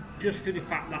 just for the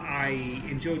fact that I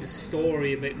enjoyed the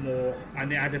story a bit more,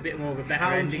 and it had a bit more of a better How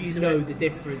do ending you to know it. the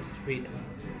difference between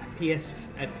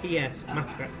a PS Mass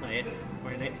Effect player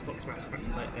or an Xbox Mass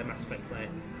Effect player?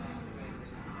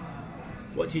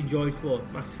 What do you enjoy for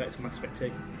Mass Effect and Mass Effect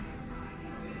 2?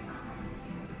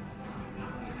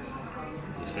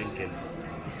 He's thinking.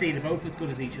 You see, they're both as good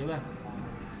as each other.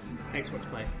 Xbox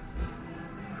player.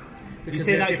 Because You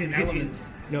say that different because elements.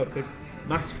 no, because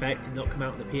Mass Effect did not come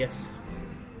out on the PS.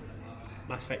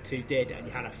 Mass Effect 2 did, and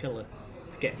you had a filler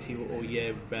to get to all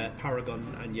your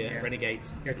Paragon and your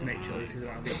Renegades. You had to make choices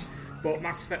around it. But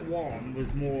Mass Effect 1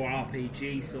 was more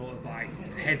RPG, sort of like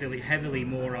heavily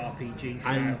more RPG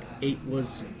style. And it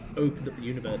was opened up the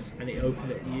universe, and it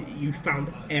opened up. You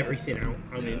found everything out.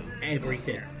 I mean,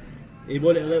 everything. It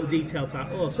wanted a little detail like,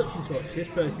 oh, such and such, this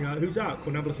person, you're like, who's that? Go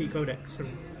and have a look at your codex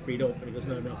and read up. And he goes,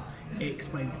 no. It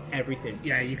explained everything.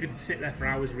 Yeah, you could sit there for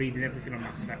hours reading everything on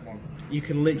Mass Effect 1. You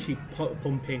can literally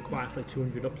pump in quite happily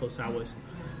 200 up plus hours,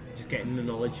 just getting the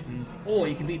knowledge. Or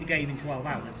you can beat the game in 12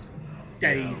 hours.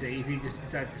 Dead easy if you just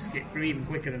decide to skip through, even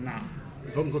quicker than that.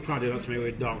 Uncle tried to do that to me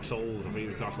with Dark Souls. I think it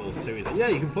was Dark Souls 2. He's like, yeah,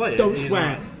 you can play it. Don't He's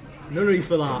swear. like, No need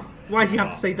for that. Why do you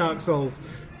have to say Dark Souls?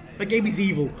 That game is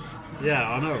evil. yeah,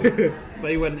 I know. But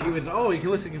he was like, oh, you can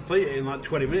literally complete it in like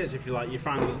 20 minutes if you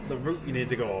find the route you need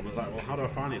to go on. I was like, well, how do I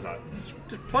find it? He's like,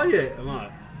 just play it. I'm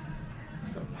like,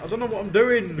 I don't know what I'm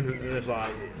doing. And it's like,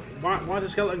 why does the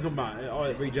skeleton come back? Oh,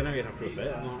 it regenerates after a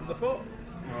bit. I'm like, what the fuck?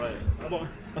 Right,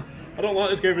 I don't like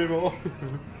this game anymore.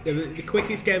 Yeah, the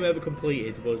quickest game I ever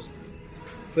completed was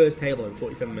first Halo in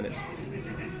 47 minutes.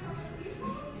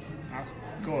 That's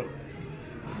good.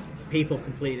 People have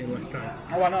completed in less time.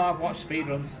 Oh, I know. I've watched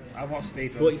speedruns.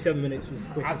 47 minutes was the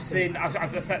quickest.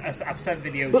 I've sent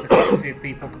videos to courtesy of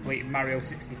people completing Mario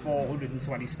 64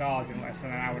 120 stars in less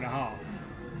than an hour and a half.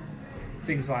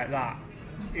 Things like that.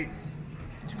 It's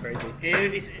crazy.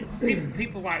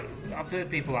 People like, I've heard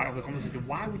people like have the conversation.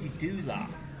 Why would you do that?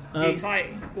 It's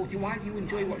like, well, why do you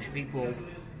enjoy watching people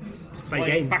play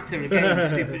games? Batter a game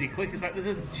super quick? It's like there's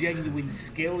a genuine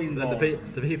skill involved. The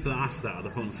people that ask that are the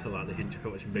ones who like they enjoy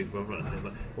watching Big Brother. And it's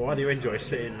like, well, why do you enjoy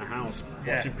sitting in a house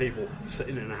watching people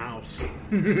sitting in a house?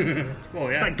 Well, yeah.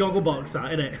 It's like Gogglebox,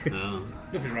 that, isn't it? No.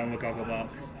 Nothing wrong with Gogglebox.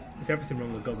 There's everything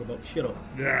wrong with Gogglebox. Shut up.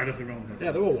 Yeah, nothing wrong with it.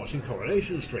 Yeah, they're all watching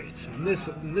Coronation Street, and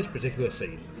this particular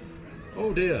scene.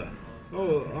 Oh dear.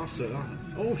 Oh,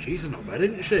 oh, she's not bad,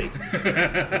 isn't she?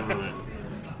 Right.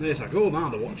 It's like, oh, now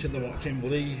they're watching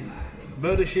bloody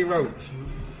Murder, She Wrote.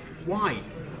 Why?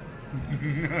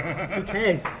 Who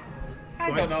cares? I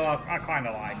don't know. I kind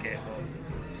of like it.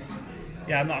 But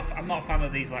yeah, I'm not a fan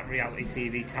of these like reality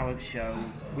TV talent show.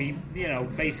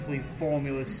 Basically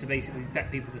formulas to basically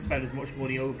get people to spend as much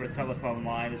money over a telephone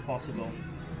line as possible.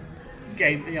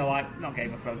 Not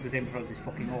Game of Thrones, because Game of Thrones is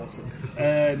fucking awesome.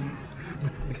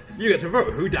 You get to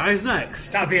vote who dies next.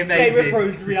 That'd be amazing. Game of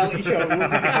Thrones reality show would be the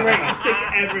greatest thing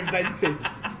ever invented.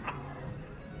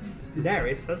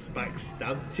 Daenerys has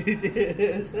backstabbed.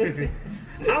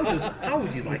 How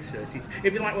would you like Cersei?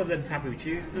 It'd be like one of them taboo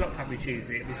Tuesdays. Not taboo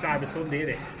Tuesday. It'd be Cyber Sunday,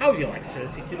 isn't it? How would you like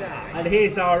Cersei to die? And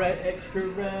here's our extra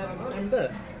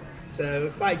member.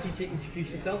 So, I'd like you to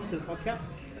introduce yourself to the podcast.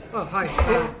 Oh, hi.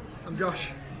 I'm Josh.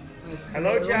 Nice to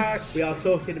Hello, meet everyone. Josh. We are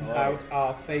talking about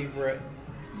our favourite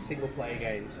single-player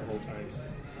games of all times.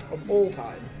 Of all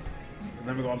time. And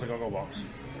then we go on to Gogglebox.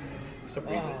 For some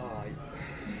reason.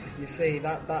 You see,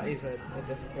 that is a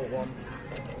difficult one.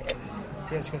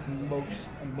 Just because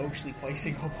I mostly play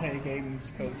single-player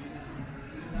games because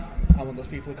I'm one of those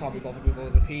people who can't be bothered with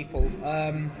other people.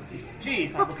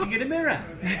 Geez, I'm looking in a mirror.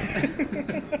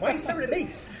 Why are you staring at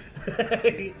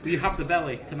me? You have the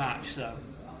belly to match, so.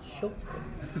 Shut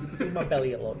up. Leave my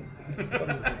belly alone.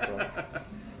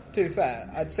 To be fair,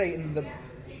 I'd say in the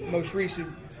most recent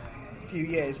few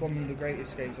years, one of the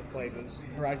greatest games I've played was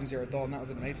Horizon Zero Dawn. That was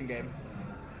an amazing game.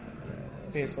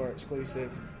 PS4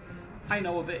 exclusive. I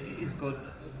know of it. It's good.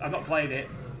 I've not played it.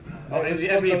 It's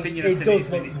Every one of opinion those- I've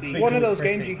seen is decent. One of those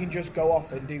games you can just go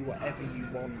off and do whatever you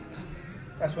want.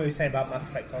 That's what we were saying about Mass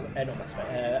Effect, not Mass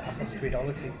Effect, Assassin's Creed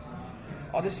Odyssey.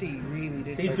 Odyssey really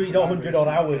did. He's focus read on 100 odd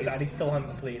boundaries. hours and he still hasn't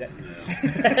completed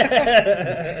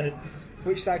it.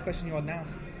 Which side question you on now?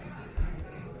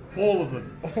 All of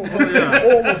them. All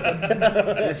of them.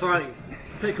 It's like,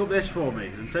 pick up this for me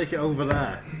and take it over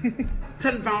there.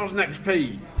 10,000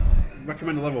 XP.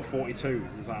 Recommended level 42.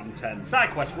 It's like I'm 10.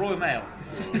 Side quest, Royal Mail.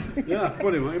 Yeah,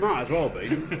 well, it might as well be.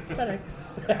 FedEx.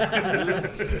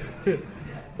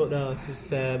 But no,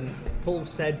 this is, Paul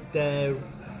said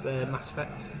Mass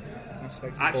Effect. Mass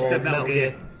Effect. I actually Or said Metal Metal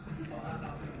Gear. Gear.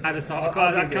 I had a talk.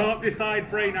 I'll I give you can't decide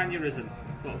brain aneurysm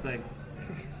sort of thing.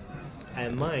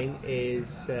 And mine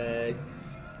is a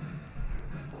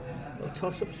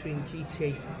toss-up between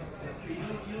GTA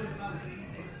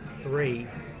 3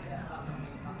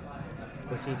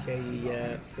 or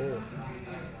GTA 4.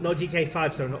 No, GTA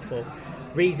 5, sorry, not 4.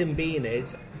 Reason being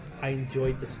is, I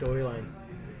enjoyed the storyline.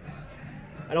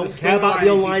 I don't care about the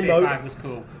online mode. GTA 5 was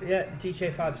cool. Yeah,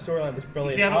 GTA 5 storyline was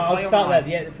brilliant. See, I haven't I'll played start online.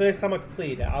 there. Yeah, the first time I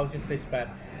completed it, I was just this bad.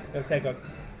 I was like, I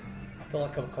feel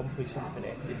like I've accomplished something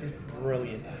here. This is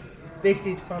brilliant. This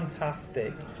is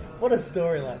fantastic. What a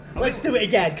storyline. Let's do it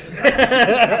again.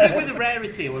 I think with the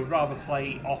rarity, I would rather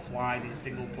play offline in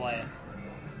single player.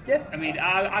 Yeah. I mean,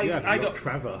 I got got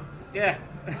Trevor. Yeah.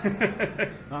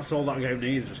 That's all that game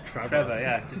needs, just Trevor. Trevor,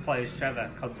 yeah, just play as Trevor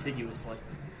continuously.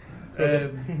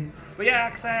 But yeah,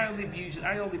 because I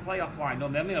only play offline.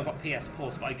 Normally. I mean, I've got PS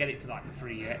Plus, but I get it for like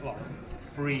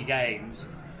free games.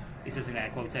 This is in air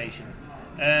quotations.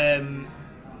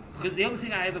 Because the only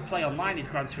thing I ever play online is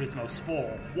Gran Turismo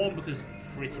Sport. One, because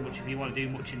pretty much if you want to do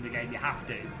much in the game, you have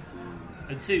to.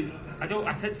 And two, I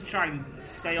tend to try and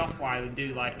stay offline and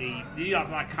do like you have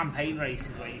like campaign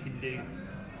races where you can do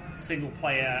single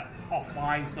player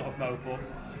offline sort of mode, but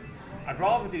I'd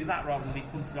rather do that rather than be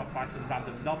punted off by some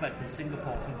random knobhead from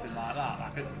Singapore or something like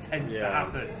that. That tends to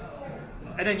happen.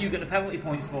 And then you get the penalty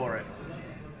points for it.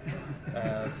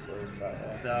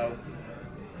 So,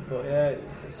 but yeah,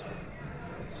 it's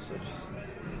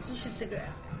just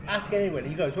ask anyone.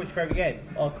 You guys, what's your favourite game?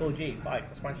 Oh, Call of Duty. Right, I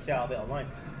smashed it out of it online.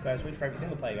 Guys, what's your favourite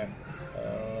single player game?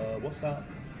 What's that?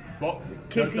 what?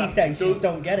 Kids these days just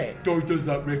don't get it. Does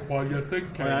that require you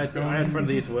thinking? I had a friend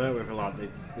that used to work with who like they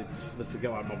to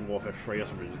get like Modern Warfare 3 or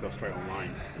something, just go straight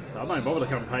online. So I don't even bother the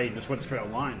campaign, just went straight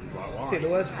online. It's like, why? See, the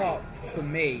worst part for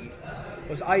me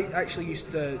was I actually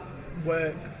used to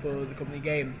work for the company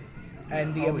Game,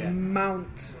 and the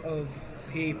amount of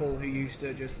people who used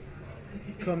to just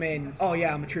come in, oh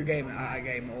yeah, I'm a true gamer, I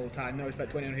game all the time, no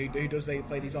respect to anyone who does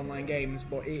play these online games,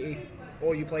 but if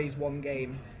all you play is one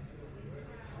game,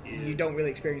 you don't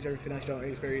really experience everything else, you don't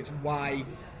really experience why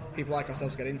people like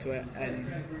ourselves get into it, and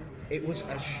it was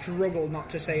a struggle not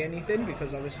to say anything,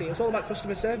 because obviously it's all about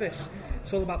customer service,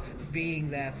 it's all about being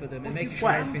there for them and making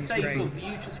sure everything's say great. something,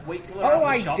 you just wait till they're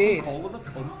out the shop and call them a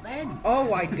cunt then.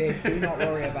 Oh, I did. Do not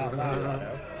worry about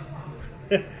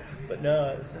that. But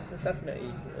no, it's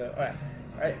definitely...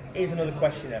 Alright, here's another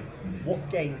question then. What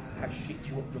game has shit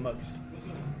you up the most?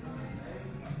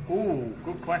 Ooh,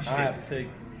 good question. I have two.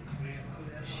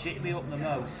 Shit me up the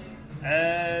most.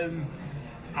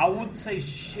 I wouldn't say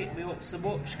shit me up so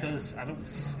much because I don't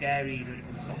scaries when it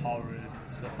comes to horror and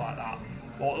stuff like that.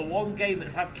 But the one game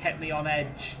that's kept me on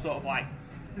edge, sort of like,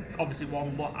 obviously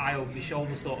one eye over my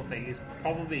shoulder sort of thing, has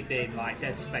probably been like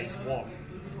Dead Space 1.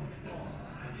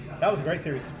 That was a great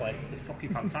series to play. It's a fucking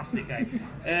fantastic game.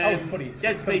 That was funny.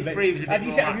 Dead Space 3 was a bit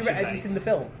have more you seen the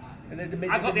film?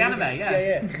 I've got the anime, yeah.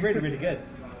 Yeah, really, really good.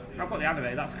 I've got the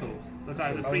anime, that's cool. It's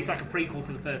like a prequel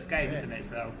to the first game, isn't it?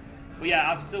 So, but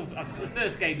yeah, the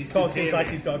first game is Carl superior. seems like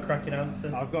he's got a cracking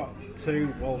answer. I've got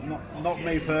two, well, not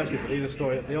me personally, but either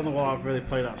story. The only one I've really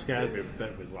played that scared me a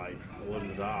bit was like Alone in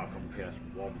the Dark on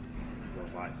PS1. I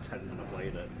was like 10 when I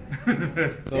played it.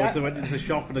 So I went into the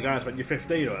shop and the guys went, "You're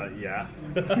 15?" I went, "Yeah."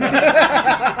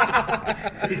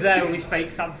 He's there with his fake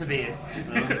Santa beard.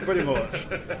 Pretty much.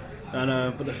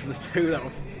 And but there's the two that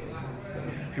were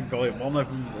fucking brilliant. One of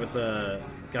them was a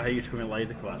guy who used to come in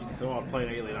laser class. He said, "Oh, I'm playing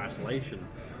Alien Isolation,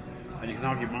 and you can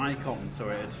have your mic on so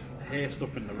it'd hear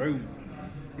stuff in the room."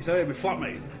 He said, "My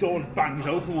flatmate, door bangs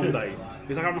open one day.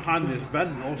 He's like, I'm hiding this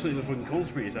vent, and all of a sudden he fucking comes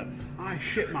to me. He said, I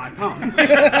shit my pants."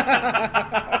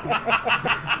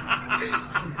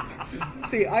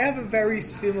 See, I have a very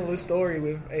similar story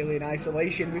with Alien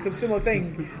Isolation because similar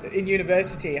thing. In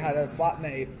university, I had a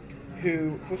flatmate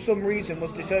who, for some reason,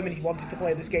 was determined he wanted to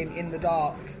play this game in the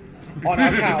dark on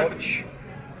our couch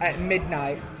at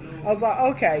midnight. I was like,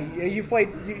 okay, you've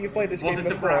played this game before. Was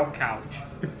it a brown couch?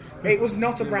 It was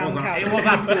not a brown couch. It was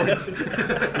afterwards.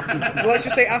 Well, let's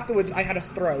just say afterwards, I had a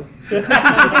throw.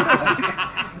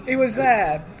 He was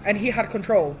there, and he had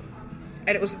control.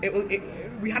 And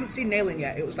we hadn't seen Alien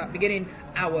yet. It was that beginning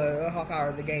half hour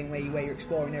of the game where you're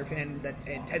exploring everything, and the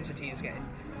intensity is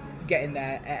getting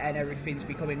there, and everything's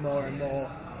becoming more and more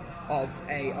of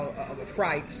a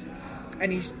fright.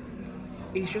 And he's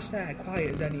just there, quiet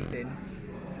as anything.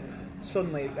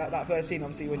 Suddenly, that first scene,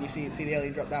 obviously, when you see the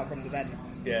alien drop down from the vent.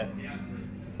 Yeah.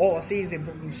 All I see is him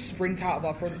fucking sprint out of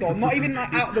our front door. Not even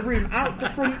like out of the room, out the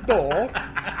front door.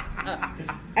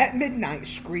 At midnight,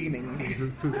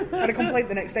 screaming. I had a complaint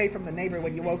the next day from the neighbour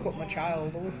when you woke up my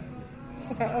child. It's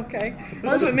like, okay, it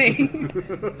wasn't me.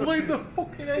 Blame the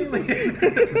fucking alien.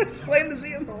 Blame the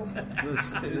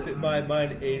xenomorph. In my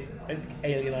mind is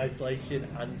Alien Isolation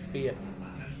and Fear.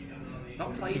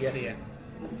 Not played Fear.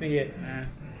 Fear.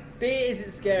 Fear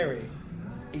isn't scary.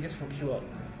 It just fucks you up.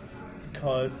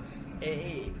 Because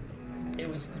it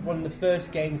was one of the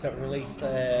first games that were released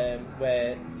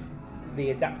where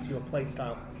they adapt to your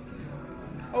playstyle.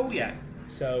 Oh yeah.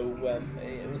 So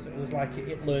it was like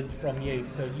it learned from you.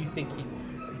 So you think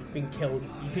you've been killed.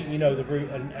 You think you know the route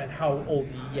and how all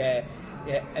the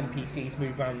NPCs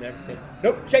move around and everything.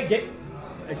 Nope, change it.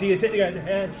 I see you sitting there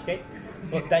going, shit.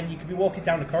 But then you could be walking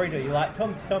down the corridor. You're like,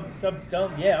 Tom.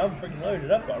 Yeah, I'm freaking loaded.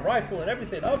 I've got a rifle and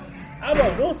everything. I'm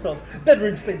on all sorts. Then the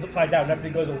room spins upside down and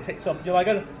everything goes all tits up. You're like,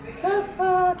 the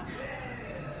fuck?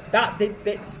 That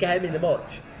didn't scare me that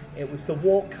much. It was the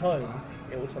walk home.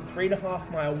 It was a 3.5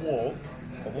 mile walk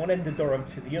from one end of Durham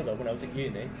to the other when I was at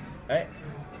uni. Right?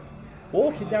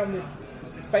 Walking down this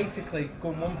is basically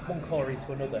going one corridor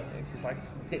into another. It's just like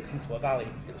it dips into a valley,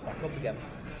 dips back up again.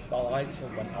 The lights all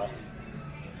went off.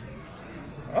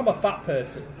 I'm a fat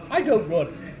person. I don't run.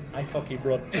 I fucking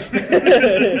run.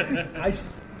 I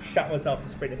shot myself and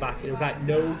sprinted back, and it was like,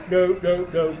 no.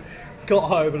 Got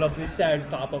home and I'm just there and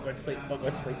started, not going to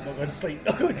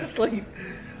sleep.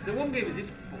 So one game that did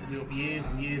fuck me up years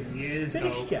and years and years ago.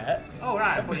 Finished yet? Oh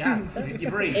right, I thought you had. You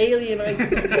breathe. Alien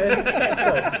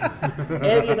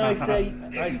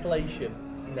Isolation.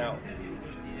 Now,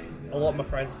 a lot of my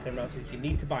friends turn around and say, you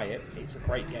need to buy it. It's a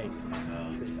great game.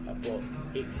 But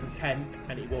it's intense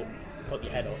and it will put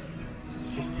your head up.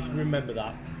 Just remember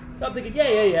that. I'm thinking,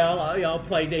 I'll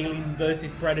play Alien versus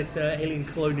Predator, Alien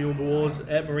Colonial Wars,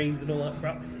 Marines and all that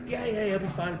crap. Yeah, I'll be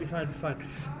fine.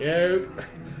 Nope.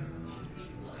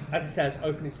 As it says,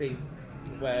 opening scene,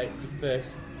 where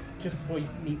just before you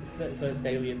meet the first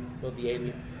alien, or the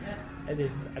alien, and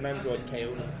there's an android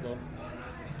KO on the floor.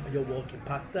 And you're walking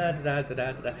past,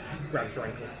 grabs your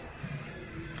ankle.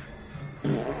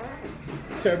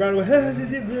 So around,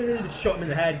 shot him in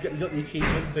the head, got the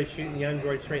achievement for shooting the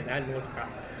android straight in the head and all that crap.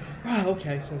 Right,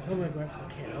 okay, so I'm going to go,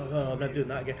 I'm not doing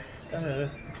that again.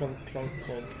 Clunk,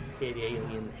 hear the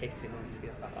alien hissing and it's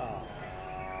like,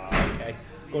 okay,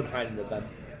 go and hide in the vent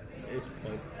at this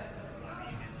point.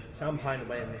 So I'm hiding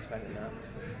away in this vent now.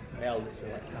 My eldest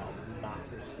one lets out a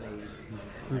massive sneeze.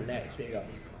 And next thing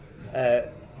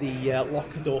the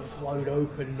locker door flowed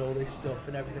open and all this stuff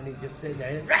and everything. He's just sitting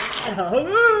there.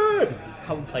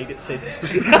 Haven't played it since.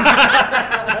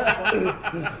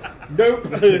 Nope.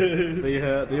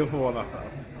 The other one I found,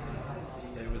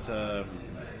 it was I'm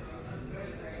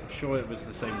sure it was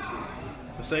the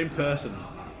same person.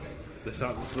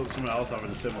 Someone else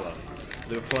having similar.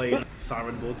 They were playing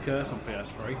Siren Blood Curse on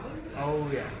PS3. Oh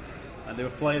yeah. And they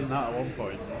were playing that at one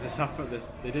point.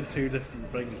 They did two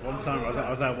different things. One time I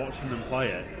was there watching them play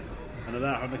it, and they're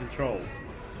there having the control,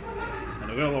 and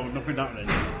they go along, nothing happening,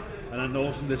 and then all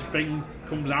of a sudden this thing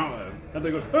comes out of them, and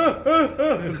they go,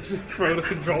 and just throw the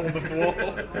control on the floor.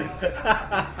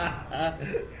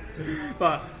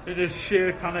 But it is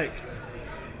sheer panic.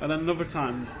 And then another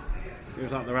time, it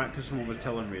was like the actor someone was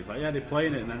telling me, it's like, yeah, they're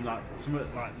playing it, and then like something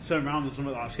like turn around and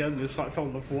something like scared them, they just like fell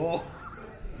on the floor.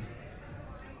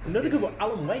 Another good one,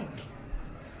 Alan Wake.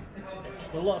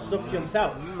 A lot of stuff jumps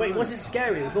out, but it wasn't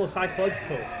scary. It was more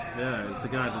psychological. Yeah, it's the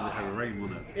guy that did the Heavy Rain,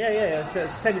 wasn't it? Yeah. So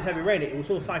it's the same as Heavy Rain. It was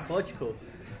all psychological.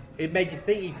 It made you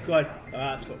think. You go, oh,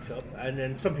 that's fucked up, and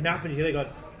then something happens. You think,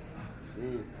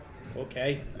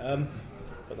 okay,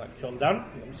 put that control down.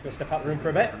 I'm just going to step out the room for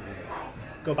a bit.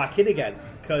 Go back in again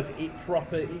because it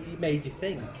made you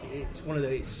think.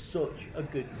 It's such a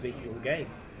good visual game.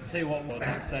 Tell you what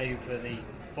I'd say for the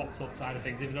fucked up side of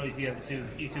things. I don't know if you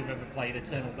two have ever played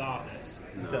Eternal Darkness.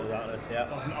 Eternal Darkness,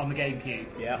 yeah. On the GameCube.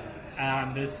 Yeah.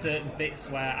 And there's certain bits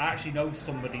where I actually know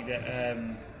somebody that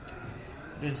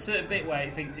there's a certain bit where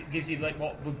it gives you like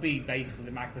what would be basically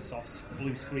the Microsoft's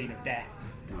blue screen of death.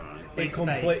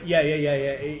 Right.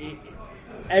 Yeah.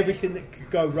 Everything that could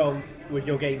go wrong with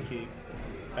your GameCube,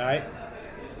 right?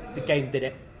 The game did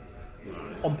it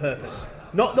on purpose.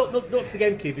 Not to the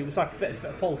GameCube. It was like a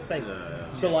false thing.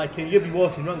 So like you'll be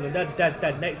walking wrong and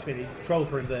dead next minute, controls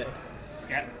were inverted.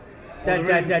 Yeah.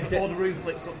 Dead. Or the room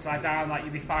flips upside down, like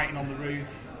you'd be fighting on the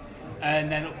roof,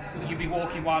 and then you'd be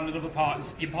walking around another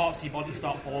parts of your body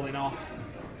start falling off.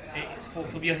 It's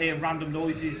fucked up. You hear random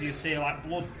noises. You see like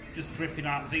blood just dripping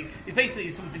out. It basically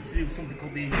is something to do with something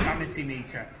called the insanity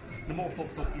meter. The more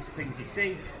fucked up things you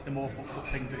see, the more fucked up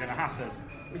things are going to happen.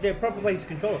 Is there a proper way to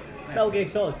control it? Yeah. Metal Gear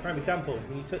Solid, prime example.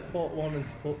 When you took port 1 and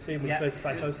port 2 with first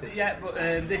Psychosis. Yeah, but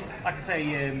this, like I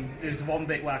say, there's one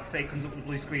bit where I say it comes up with the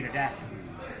blue screen of death,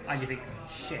 and you think,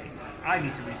 shit, I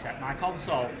need to reset my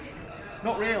console.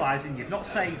 Not realising you've not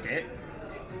saved it.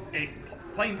 It's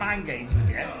playing mind games with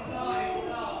you.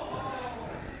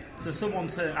 So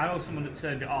I know someone that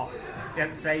turned it off. They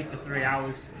hadn't saved for 3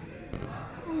 hours.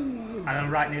 And I'm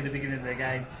right near the beginning of the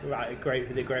game. Right, great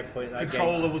point of that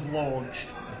Controller game. was launched.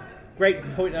 Great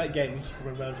point of that game. You should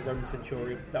run around as a Roman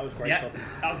Centurion. That was great fun.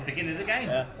 That was the beginning of the game.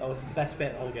 Yeah, that was the best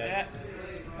bit of the whole game. Yeah.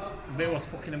 It was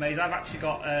fucking amazing. I've actually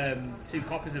got 2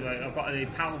 copies of it. I've got a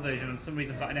PAL version, and for some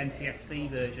reason I've got an NTSC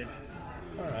version.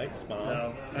 Alright, smart.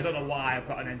 So, I don't know why I've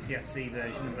got an NTSC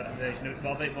version and got a version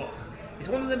of it, but it's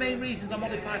one of the main reasons I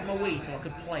modified my Wii so I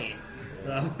could play it.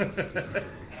 So.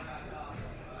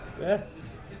 Yeah.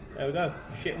 There we go.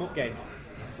 Shit 'em up games.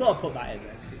 Thought I'd put that in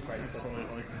there because it's great fun.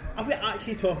 Absolutely. Have we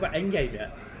actually talked about Endgame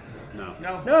yet? No.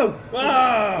 No!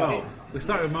 Well, we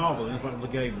started with Marvel and it's one of the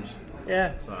games.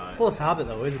 Yeah. Force habit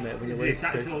though, isn't it? When you It's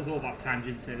all about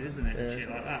tangents, isn't it? Yeah. And shit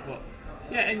like that. But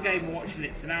yeah, Endgame, we're watching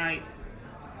it tonight.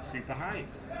 Super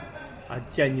hyped. I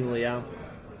genuinely am.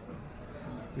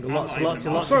 Lots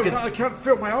of Sorry, good, I can't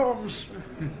feel my arms.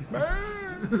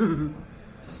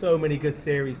 so many good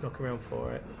theories knocking around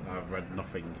for it. I've read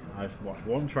nothing. I've watched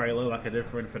one trailer like I did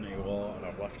for Infinity War and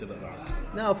I've left it at that.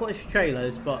 No, I've watched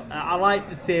trailers, but I like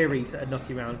the theories that are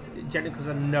knocking around. Generally because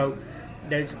I know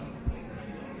I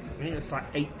think it's like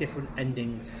 8 different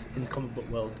endings in the comic book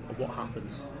world of what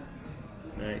happens.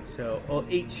 Right, so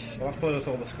each. Well, I've played us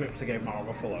all the scripts to get Mark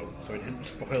Ruffalo, so he didn't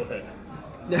spoil it.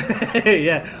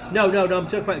 Yeah, no. I'm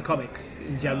talking about the comics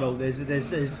in general. There's been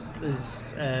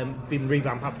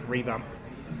revamp after revamp,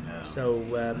 so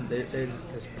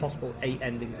there's possible 8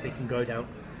 endings they can go down.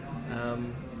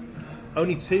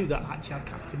 Only 2 that actually have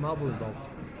Captain Marvel involved.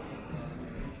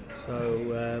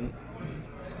 So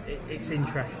it's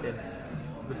interesting.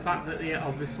 The fact that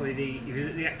obviously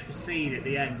the extra scene at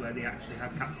the end where they actually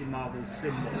have Captain Marvel's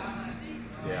symbol,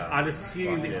 I'd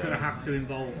assume it's going to have to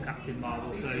involve Captain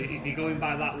Marvel. So if you're going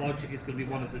by that logic, it's going to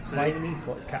be one of the 2. Why do you need to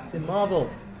watch Captain Marvel?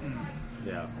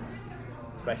 Yeah.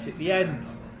 Especially at the end.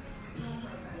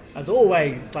 As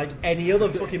always, like any other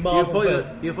fucking Marvel film.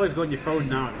 You'll probably go on your phone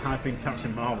now and type in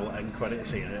Captain Marvel end credit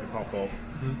scene and it'll pop up.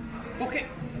 Fuck it.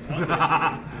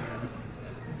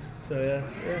 So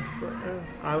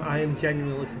I am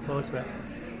genuinely looking forward to it.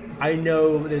 I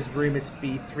know there's rumoured to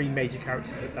be 3 major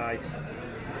characters that dies.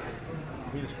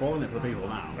 You're spoiling it for people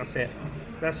now. That's it.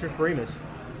 That's just rumours.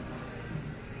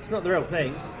 It's not the real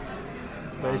thing.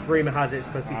 But as rumour has it, it's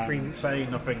supposed to be 3. I'm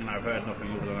saying nothing and I've heard nothing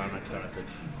other than I'm excited.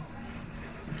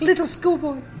 Little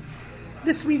schoolboy,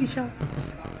 the Swedish Chef.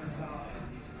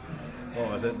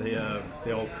 What was it? The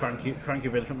old cranky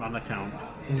Vincent Man account.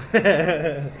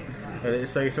 And it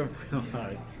says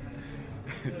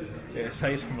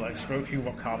something like stroking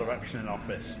what car direction in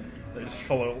office. They just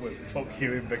follow up with "fuck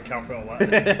you" in big capital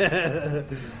letters.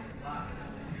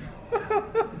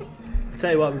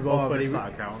 Tell you what, we're both funny.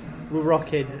 Account. We're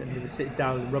rocking, and we sit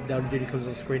down, and Rob Downey Jr. comes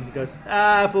on screen and he goes,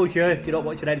 "For sure, you're not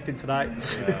watching anything tonight."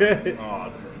 Yeah.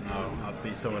 Oh no, I'd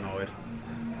be so annoyed.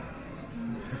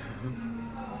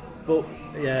 But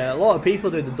yeah, a lot of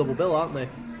people doing the double bill, aren't they?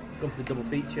 Going for the double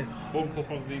feature. Bunker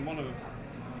probably being one of them.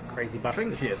 Crazy I bastard.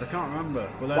 think he is. I can't remember.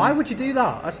 But then, Why would you do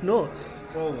that? That's nuts.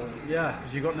 Well, yeah,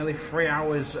 because you got nearly 3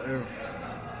 hours of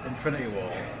Infinity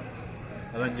War,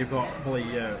 And then you've got probably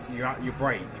your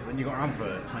break, then you've got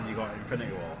adverts, and you've got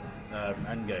Infinity War,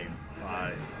 Endgame.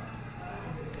 Like,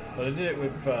 but they did it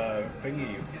with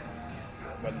Thingy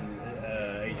when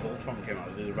Age of Ultron came out.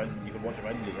 You could watch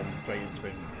Avengers and straight into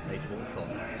Age of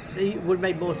Ultron. See, it would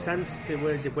make more sense if it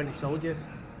were the Winter Soldier.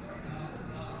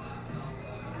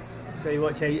 So you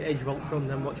watch Age of Ultron,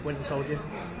 then watch Winter Soldier.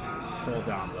 Slow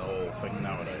down the whole thing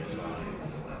nowadays.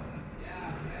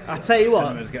 I tell you what,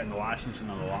 Cinema's getting the licensing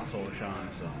and all that sort of shine.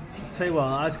 So. tell you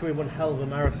what, that's going to be one hell of a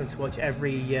marathon to watch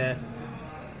every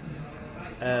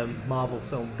Marvel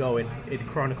film going in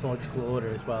chronological order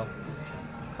as well.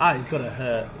 It's got to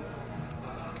hurt.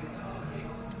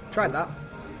 Tried that.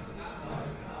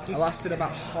 I lasted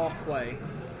about halfway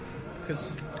because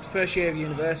first year of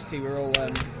university we were all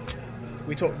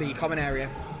we took the common area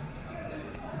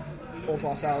all to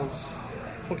ourselves,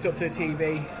 hooked up to the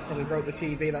TV, probably broke the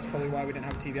TV, that's probably why we didn't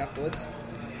have a TV afterwards,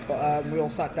 but we all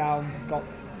sat down, got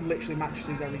literally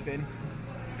mattresses, everything,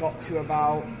 got to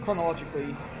about,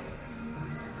 chronologically,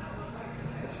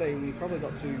 I'd say we probably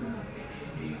got to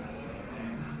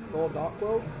Thor Dark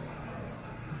World,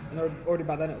 and already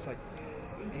by then it was like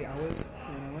 8 hours,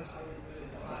 9 hours.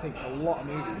 I think it's a lot of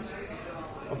movies.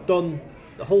 I've done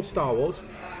the whole Star Wars.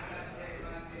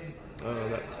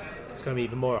 It's going to be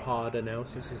even more harder now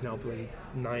since there's now bloody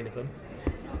 9 of them.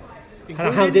 And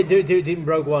I did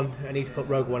Rogue One. I need to put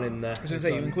Rogue One in there. I was going to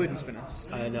say, you including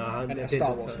spin-offs? I know. And it's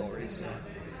Star Wars stories.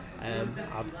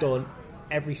 I've done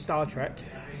every Star Trek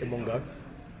in one go.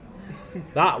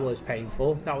 That was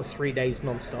painful. That was 3 days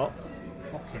non-stop.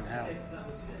 Fucking hell.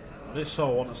 I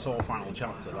saw final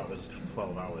chapter, that was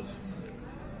 12 hours.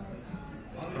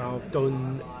 I've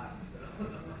done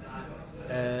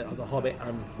The Hobbit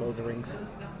and Lord of the Rings.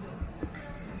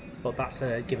 But that's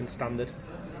a given standard.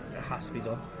 It has to be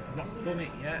done. I've not done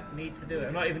it yet. Need to do it.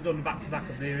 I've not even done the back-to-back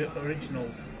of the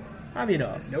originals. Have you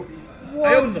not? Nope.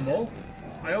 What? I own them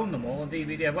all. on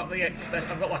DVD. I've got like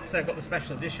I said, I've got the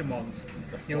special edition ones.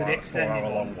 The with the extended 4 hour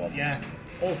long ones. Yeah,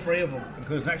 all 3 of them.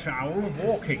 Because next hour of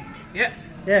walking. Yeah.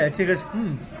 Yeah, she goes,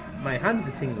 my hands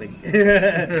are tingling.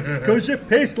 Because you're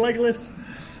pissed, Legolas.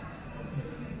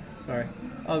 Sorry.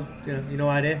 Oh, no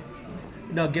idea.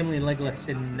 No, Gimli and Legolas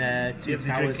in Two Towers.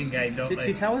 The drinking game, don't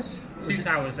they? 2 Towers? Two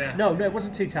Towers, yeah. No, it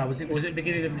wasn't 2 Towers. It was it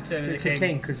beginning of Return of the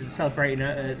King? Because it's celebrating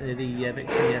the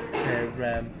victory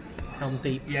at Helm's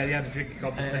Deep. Yeah, they had a drinking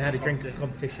competition. Had a drinking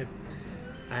competition.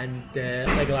 And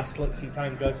Legolas looks at his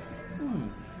hand and goes,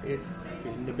 it's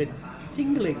feeling a bit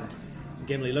tingling.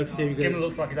 Gimli looks at him and goes... Gimli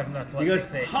looks like he's having a He goes,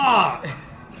 fit. ha!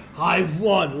 I've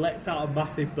won! Lets out a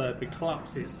massive burp and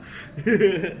collapses.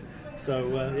 So,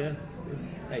 yeah.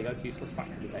 There you go, useless fact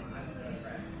of the day.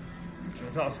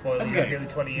 It's not a spoiler, you've got nearly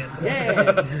 20 years to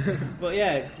Yeah! But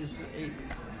yeah, it's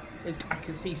I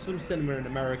can see some cinema in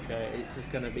America, it's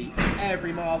just going to be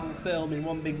every Marvel film in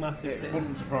one big massive It thing.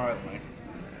 wouldn't surprise me.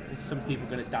 And some people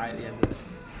are going to die at the end of it.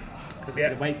 Because they're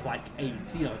going to wait for like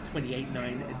 28,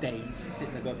 9 days,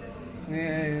 sitting there going,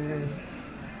 yeah.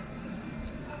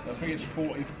 I think it's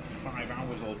 45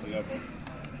 hours altogether.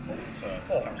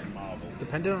 Captain Marvel.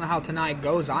 Depending on how tonight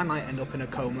goes, I might end up in a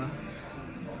coma.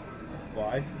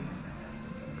 Why?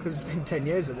 Because it's been 10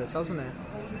 years of this, hasn't it?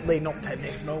 Leading up to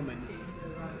this moment.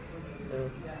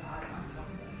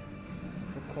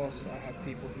 Of course, I have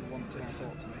people who want to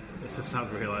talk to me. It's a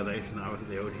sad realisation that I was at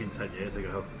the Odeon 10 years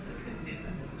ago.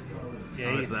 Yeah,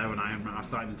 I was there when I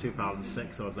started in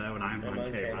 2006, so I was there when Iron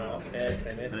Man came out.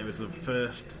 And it was the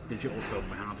first digital film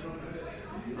we had.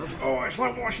 It's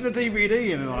like watching a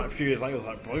DVD, and then like a few years later, it was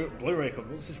like Blu-ray.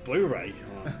 What's this Blu-ray?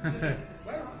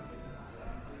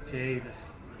 Jesus.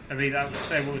 I mean, I would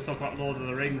say when we talk about Lord of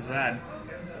the Rings then,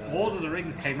 Lord of the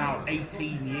Rings came out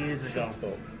 18 years ago.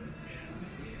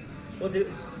 Well, the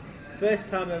first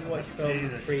time I ever watched film in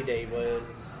 3D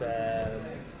was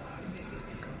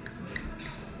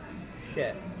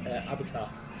Avatar.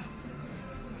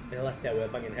 And I left there with a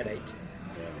banging headache.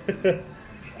 Yeah.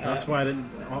 That's why I didn't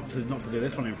opted not to do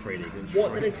this one in 3D.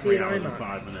 What did I see in IMAX?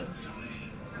 5 minutes.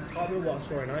 I can't remember what I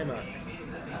saw in IMAX.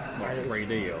 What,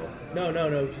 3D or? No,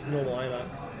 just normal IMAX.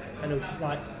 And it was just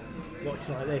like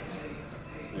watching like this.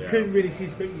 Yeah. You couldn't really see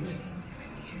the screen, you just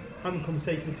having a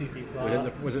conversation with 2 people.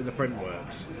 Like Was it the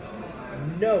Printworks?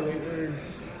 No, it was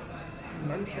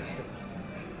Manchester.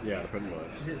 Yeah, the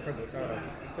Printworks. Is it the Printworks? I don't know.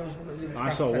 There was one that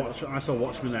was I saw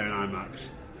Watchmen there in IMAX,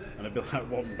 and it'd be like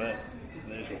one bit,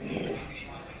 and they just go,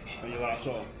 and you're like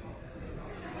sort of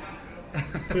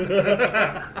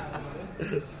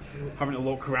having to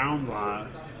look around like.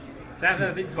 So I've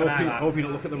never been to an IMAX. Hoping you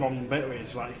don't look at the wrong bit where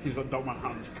it's like he's got Doc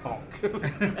Manhattan's cock. I've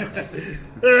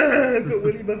got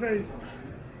Willie in my face.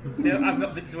 See, I've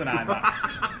not been to an IMAX.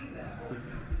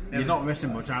 You're not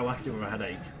missing much. I left it with a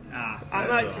headache.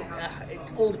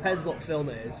 It all depends what film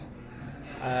it is.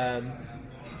 A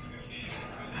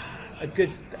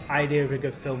good idea of a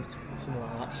good film, something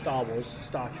like that, Star Wars,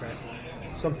 Star Trek.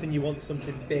 Something you want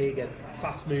something big and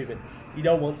fast moving. You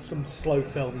don't want some slow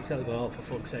film. You sort of go, oh, for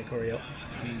fuck's sake, hurry up.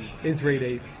 In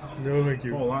 3D. No, thank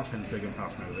you. Oh, that's been big and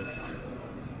fast moving.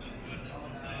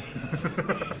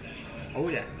 Oh,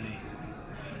 yeah.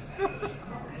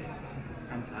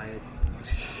 I'm tired.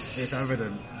 It's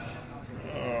evident.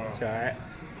 It's alright.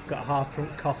 Got a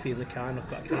half-drunk coffee in the car and I've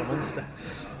got a can of Monster.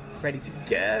 Ready to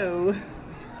go.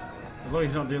 As long as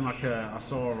he's not doing like I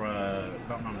saw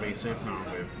Batman v Superman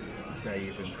with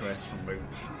Dave and Chris from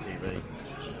Moots TV.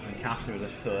 And Cassie was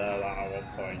just there like, at one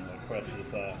point, and Chris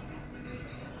was there.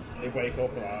 They wake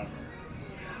up and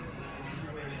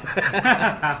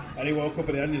like... and he woke up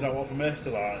at the end, he's like, what's I missed?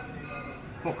 Like,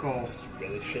 fuck off. It's a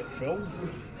really shit film.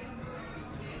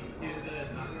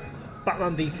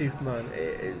 Batman v Superman,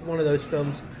 it's one of those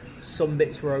films, some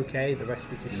bits were okay, the rest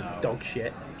were just dog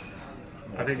shit.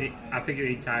 I think the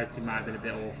entirety might have been a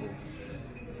bit awful.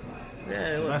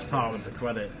 Yeah, The best part was the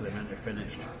credits, because they meant it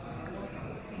finished.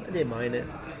 I didn't mind it.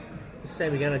 The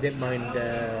same again, I didn't mind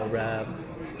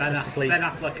Ben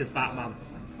Affleck as Batman.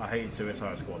 I hated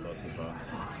Suicide Squad though, to be fair.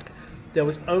 There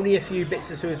was only a few bits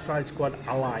of Suicide Squad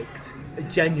I liked, I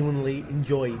genuinely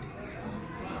enjoyed,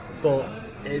 but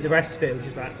the rest of it was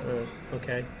just like,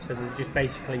 okay. So they just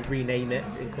basically rename it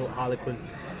and call it Harlequin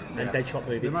and Deadshot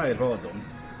movie. They might as well have done.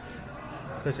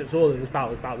 Because it's all it was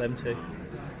about them two.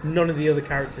 None of the other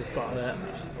characters got a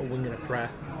wing and a prayer,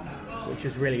 which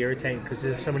was really irritating because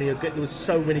there was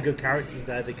so many good characters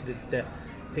there they could have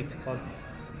picked upon.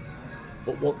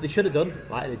 But what they should have done,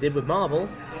 like they did with Marvel,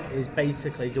 is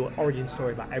basically do an origin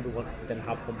story about everyone, then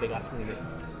have one big ass movie.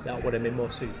 That would have been more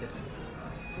suited.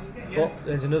 Yeah. But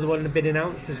there's another one been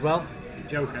announced as well.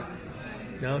 Joker.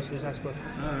 No, Suicide Squad.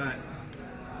 Alright.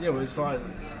 Yeah, but it's like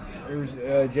it was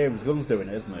James Gunn's doing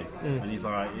it, isn't he? And he's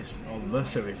like, it's on the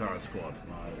Suicide Squad.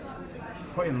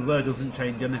 Like, putting there doesn't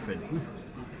change anything.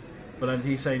 But then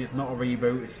he's saying it's not a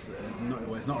reboot, it's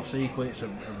not a sequel, it's a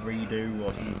redo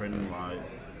or something like.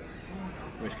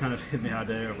 Which kind of gives me the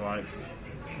idea of like,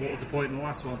 what was the point in the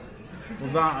last one?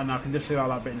 Well, that, and I can just see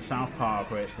that bit in South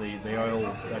Park where it's the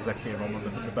oil executive on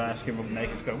the bear skin rubber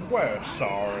naked going, we're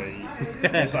sorry.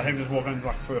 It's like him just walking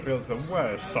back through a field going,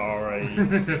 we're sorry.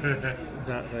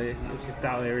 Exactly. It's just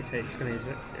that irritates, going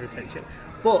to irritate shit.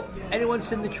 But anyone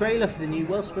seen the trailer for the new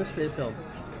Will Smith film?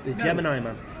 The Gemini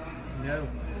Man. No.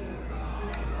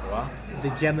 What? The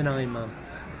Gemini Man.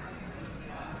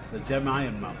 The Gemini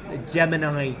Man. The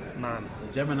Gemini Man.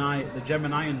 The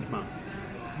Gemini Man.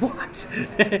 What?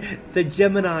 The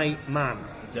Gemini Man.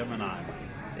 The Gemini.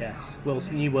 Yes,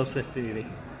 new Will Smith movie.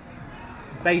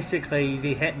 Basically, he's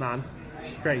a hitman,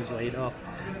 strangely enough,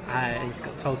 and he's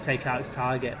got told to take out his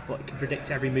target, but he can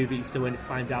predict every movie he's doing and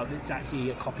find out that it's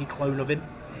actually a copy clone of him.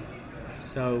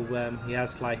 So he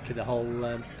has like the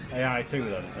whole AI too,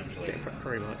 then essentially.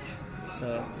 Pretty much.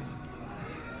 So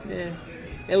yeah,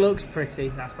 it looks pretty.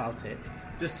 That's about it.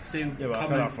 Just to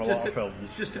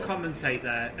commentate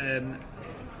there.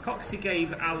 Coxie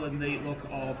gave Alan the look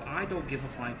of I don't give a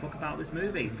flying fuck about this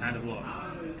movie kind of look.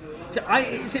 So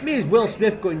it means Will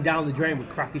Smith going down the drain with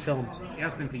crappy films. He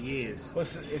has been for years. Well,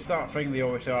 it's that thing they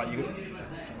always say, I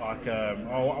want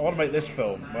to make this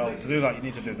film. Well, to do that, you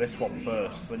need to do this one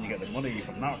first. Then you get the money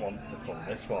from that one to fund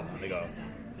this one. And they go,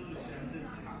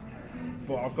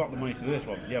 but I've got the money to do this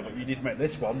one. Yeah, but you need to make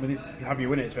this one. We need to have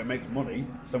you in it so it makes money.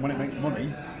 So when it makes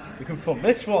money, you can fund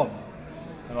this one.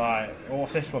 And like, well,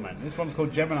 what's this one then? This one's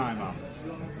called Gemini Man.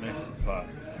 And it's like,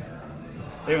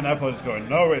 even their players going,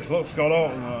 no, it looks got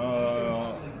up.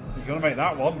 You're going to make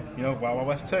that one. You know, Wild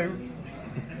West 2.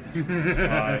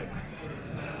 Like,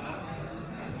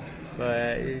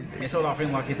 but it's all that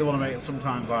thing, like, if they want to make it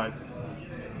sometimes, like,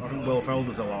 I think Will Ferrell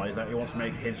does a lot, is that he wants to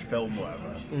make his film or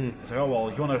whatever. It's like, oh, well,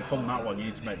 if you want to fund that one, you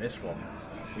need to make this one.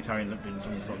 Which I end up doing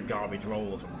some sort of garbage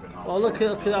role or something. Well, look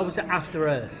at that was After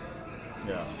Earth.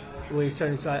 Yeah. Where his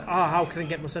son's like, how can I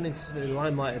get my son into the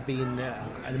limelight of being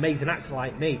an amazing actor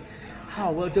like me?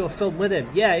 We'll do a film with him.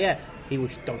 Yeah. He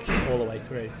was dog shit all the way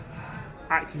through.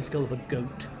 Acting skill of a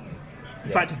goat.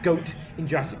 In fact, a goat in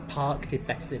Jurassic Park did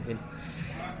better than him.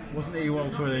 Wasn't he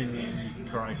also in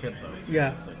Karate Kid though?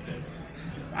 Yeah.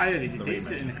 I heard he did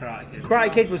decent in the Karate Kid.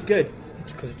 Karate Kid was good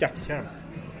because of Jackie Chan.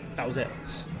 That was it.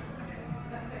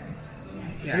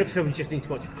 Yeah. Another film you just need to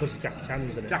watch because of Jackie Chan,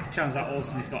 isn't it? Jackie Chan's that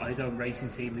awesome. He's got his own racing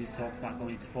team. He's talked about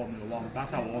going to Formula 1.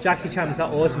 That's how awesome. Jackie Chan's that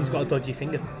awesome. He's got a dodgy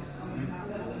finger.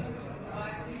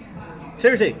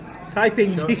 Seriously, type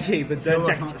in YouTube and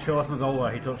Show us the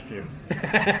where he touched you.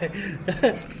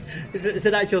 it's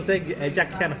an actual thing.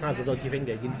 Jackie Chan has a dodgy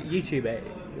finger. You can YouTube it,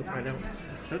 you'll find out.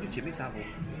 So did Jimmy Savile.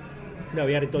 No,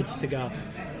 he had a dodgy cigar.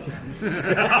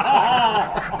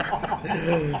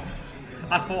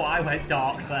 I thought I went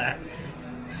dark there.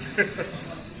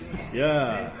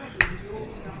 Yeah.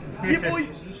 Yeah, boy.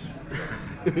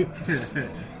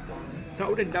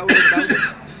 Down.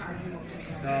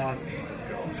 Oh.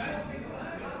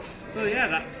 So yeah,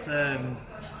 that's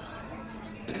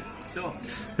stuff.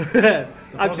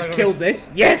 I've just killed this.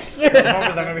 Yes. I'm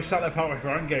going to be sat there part of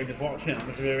Endgame just watching it. I'm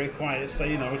just very quiet, so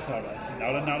you know, it's like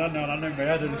no, in my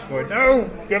head, and just going, no,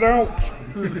 get out.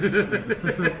 I'm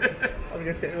going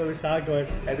to sit there on the side going,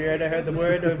 have you ever heard the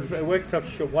word of workshop?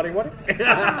 What?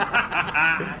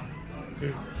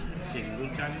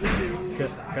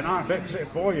 Can I fix it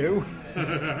for you?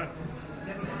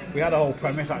 We had a whole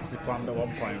premise actually planned at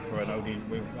one point for an OD.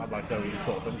 We had like OD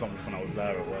sort of film conference when I was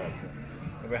there at work.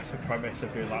 We had a premise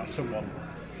of doing like someone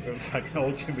with like an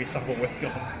old Jimmy Savile wig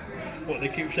on, but they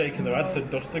keep shaking their heads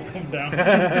and dust and come down.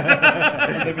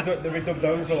 They'd be dubbed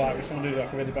over like with someone who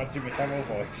like a really bad Jimmy Savile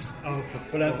voice. Oh,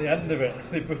 but at the end of it,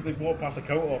 they walk past the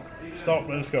coat up, stop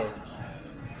and just go.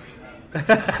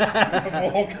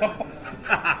 And walk off.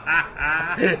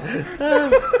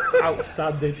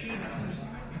 Outstanding.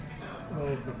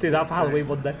 Do that for Halloween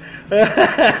one day.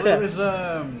 It was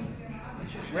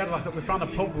we found a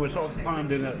pub. We were sort of planning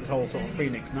doing this whole sort of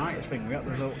Phoenix Nights thing. There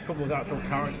was a couple of actual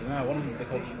characters in there. One of them they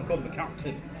called the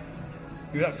Captain.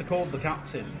 He was actually called the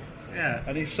Captain. Yeah.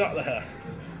 And he sat there.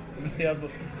 He had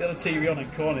a TV on in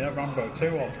the corner. He had Rambo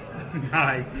 2 on.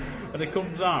 Nice. And he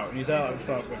comes out and he's out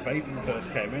when vaping first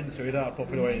came in, so he's out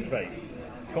popping away his vape.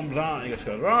 Comes out and he just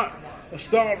goes, right, let's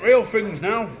start real things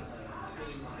now.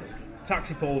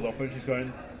 Taxi pulls up and she's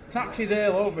going, taxi's here,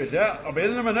 lovers, yeah, I'll be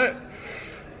in a minute.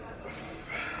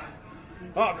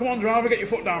 Right, come on, driver, get your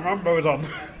foot down, Rambo's on.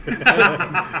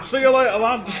 See you later,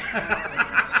 lads.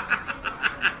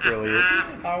 Brilliant.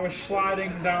 I was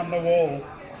sliding down the wall.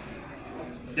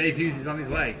 Dave Hughes is on his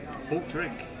way. Hulk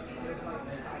drink.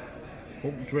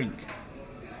 Hulk drink.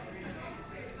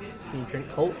 Can you drink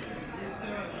Hulk?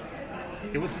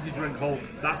 He wants you to drink Hulk.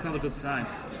 That's not a good sign.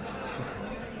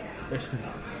 Listen.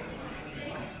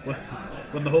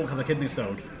 When the Hulk has a kidney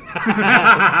stone.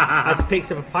 I just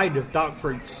picks up a pint of dark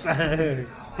fruits.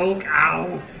 Hulk,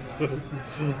 ow!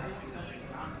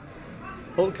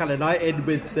 Hulk had a night in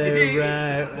with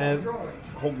their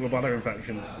Hulk with a bladder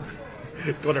infection.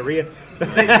 gonorrhea.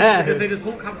 Because does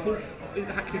Hulk have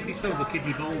kidney stones or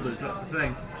kidney boulders? That's the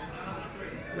thing.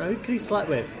 No, who could he slept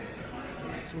with?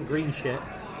 Some green shit.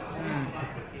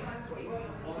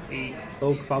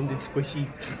 Hulk found it squishy.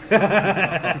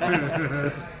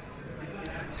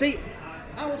 See,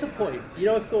 that was a point. You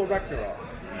know, Thor Ragnarok.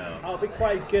 No. That would be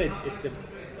quite good if they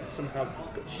somehow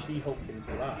got She-Hulk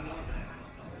into that.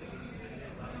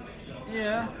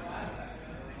 Yeah.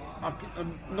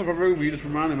 Another rumour you just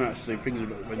reminded me actually, thinking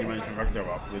about when you mentioned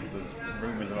Ragnarok, there's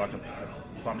rumours of like a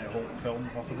Planet Hulk film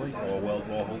possibly, or a World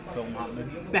War Hulk film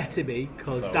happening. Better be,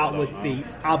 because that would be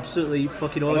absolutely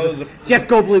fucking awesome. Jeff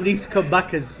Goldblum needs to come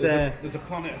back as... There's a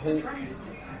Planet Hulk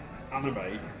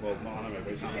anime, well not anime,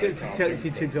 but it's a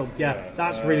cartoon film. Yeah,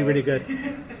 that's really, really good.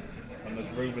 And there's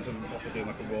rumours of also doing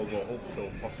like a World War Hulk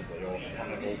film possibly, or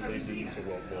Planet Hulk leads into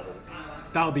World War Hulk.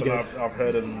 That would be good. I've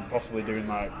heard them possibly doing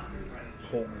like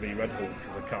Hulk v Red Hulk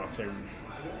as a cartoon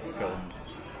film.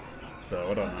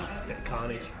 So I don't know. Bit of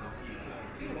carnage.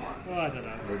 Well, I don't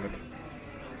know.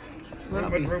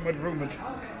 Rumoured.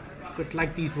 Good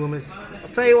like these rumours. I'll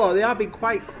tell you what, they have been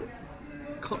quite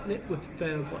cutting it with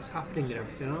what's happening and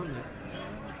everything, aren't they?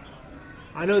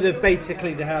 I know they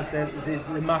have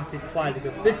the massive plan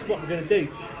because this is what we're going to do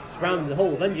surrounding the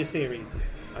whole Avengers series,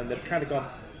 and they've kind of gone,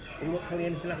 we won't tell you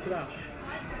anything after that.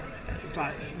 It's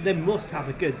like they must have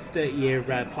a good 30-year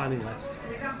planning list.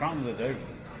 Apparently they do.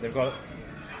 They've got.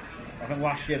 I think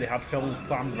last year they had films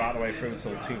planned right the way through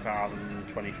until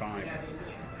 2025.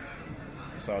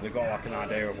 So they've got like an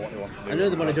idea of what they want to do. I know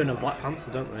they want to do a Black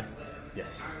Panther, don't they?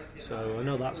 Yes. So I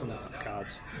know that's on the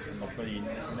cards.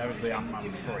 Inevitably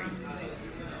Ant-Man 3.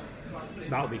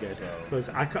 That would be good. Because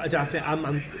I think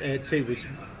Ant-Man 2 was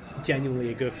genuinely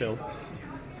a good film.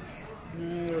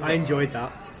 I enjoyed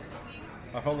that.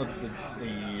 I felt that the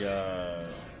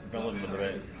villain was a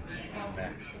bit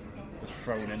was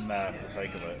thrown in there for the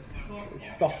sake of it.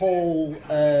 The whole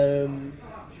the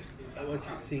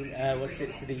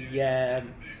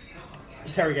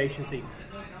interrogation scene.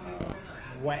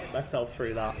 Wet myself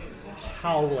through that,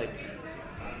 howling.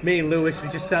 Me and Lewis were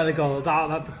just sitting there going,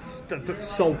 that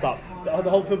sold that. The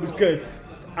whole film was good.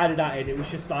 added that in. It was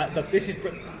just like, look, this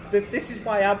is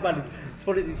why Ant-Man. It's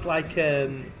what it's like.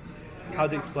 How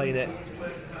to explain it?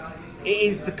 It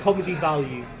is the comedy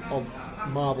value of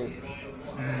Marvel.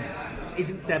 It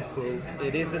isn't Deadpool.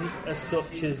 It isn't as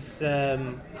such as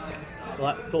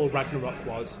like Thor Ragnarok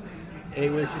was. It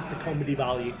was just the comedy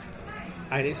value,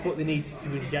 and it's what they needed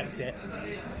to inject it.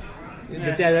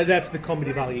 Yeah. They're there for the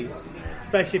comedy values,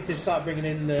 especially if they start bringing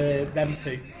in them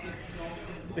two.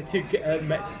 The two the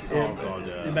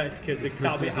Mexicans, because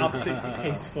that'll be absolutely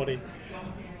piss funny.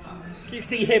 You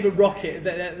see him and Rocket,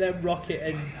 then Rocket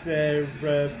and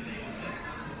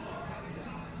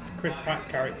Chris Pratt's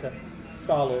character,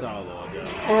 Star-Lord.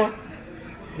 Yeah.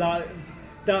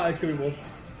 That is going to be one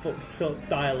fucked up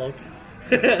dialogue.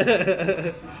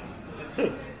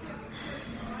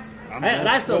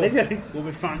 That's all. We'll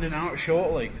be finding out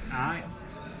shortly. Aye.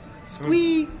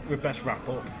 Squeak! We best wrap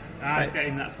up. It's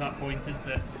getting to that point, isn't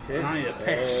it? It is. Aye, you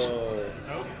piss.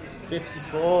 Oh.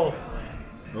 54.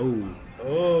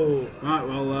 Oh. Right,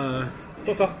 well,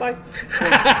 Fuck off, bye.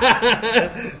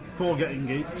 for Getting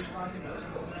Geeked.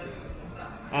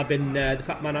 I've been the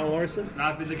Fat Man Al Morrison.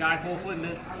 I've been the guy Paul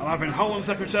Flinders. And I've been Holland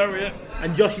Secretariat.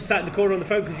 And Josh is sat in the corner on the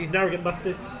phone because he's an arrogant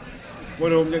bastard. We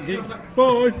don't get geeked.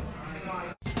 Bye.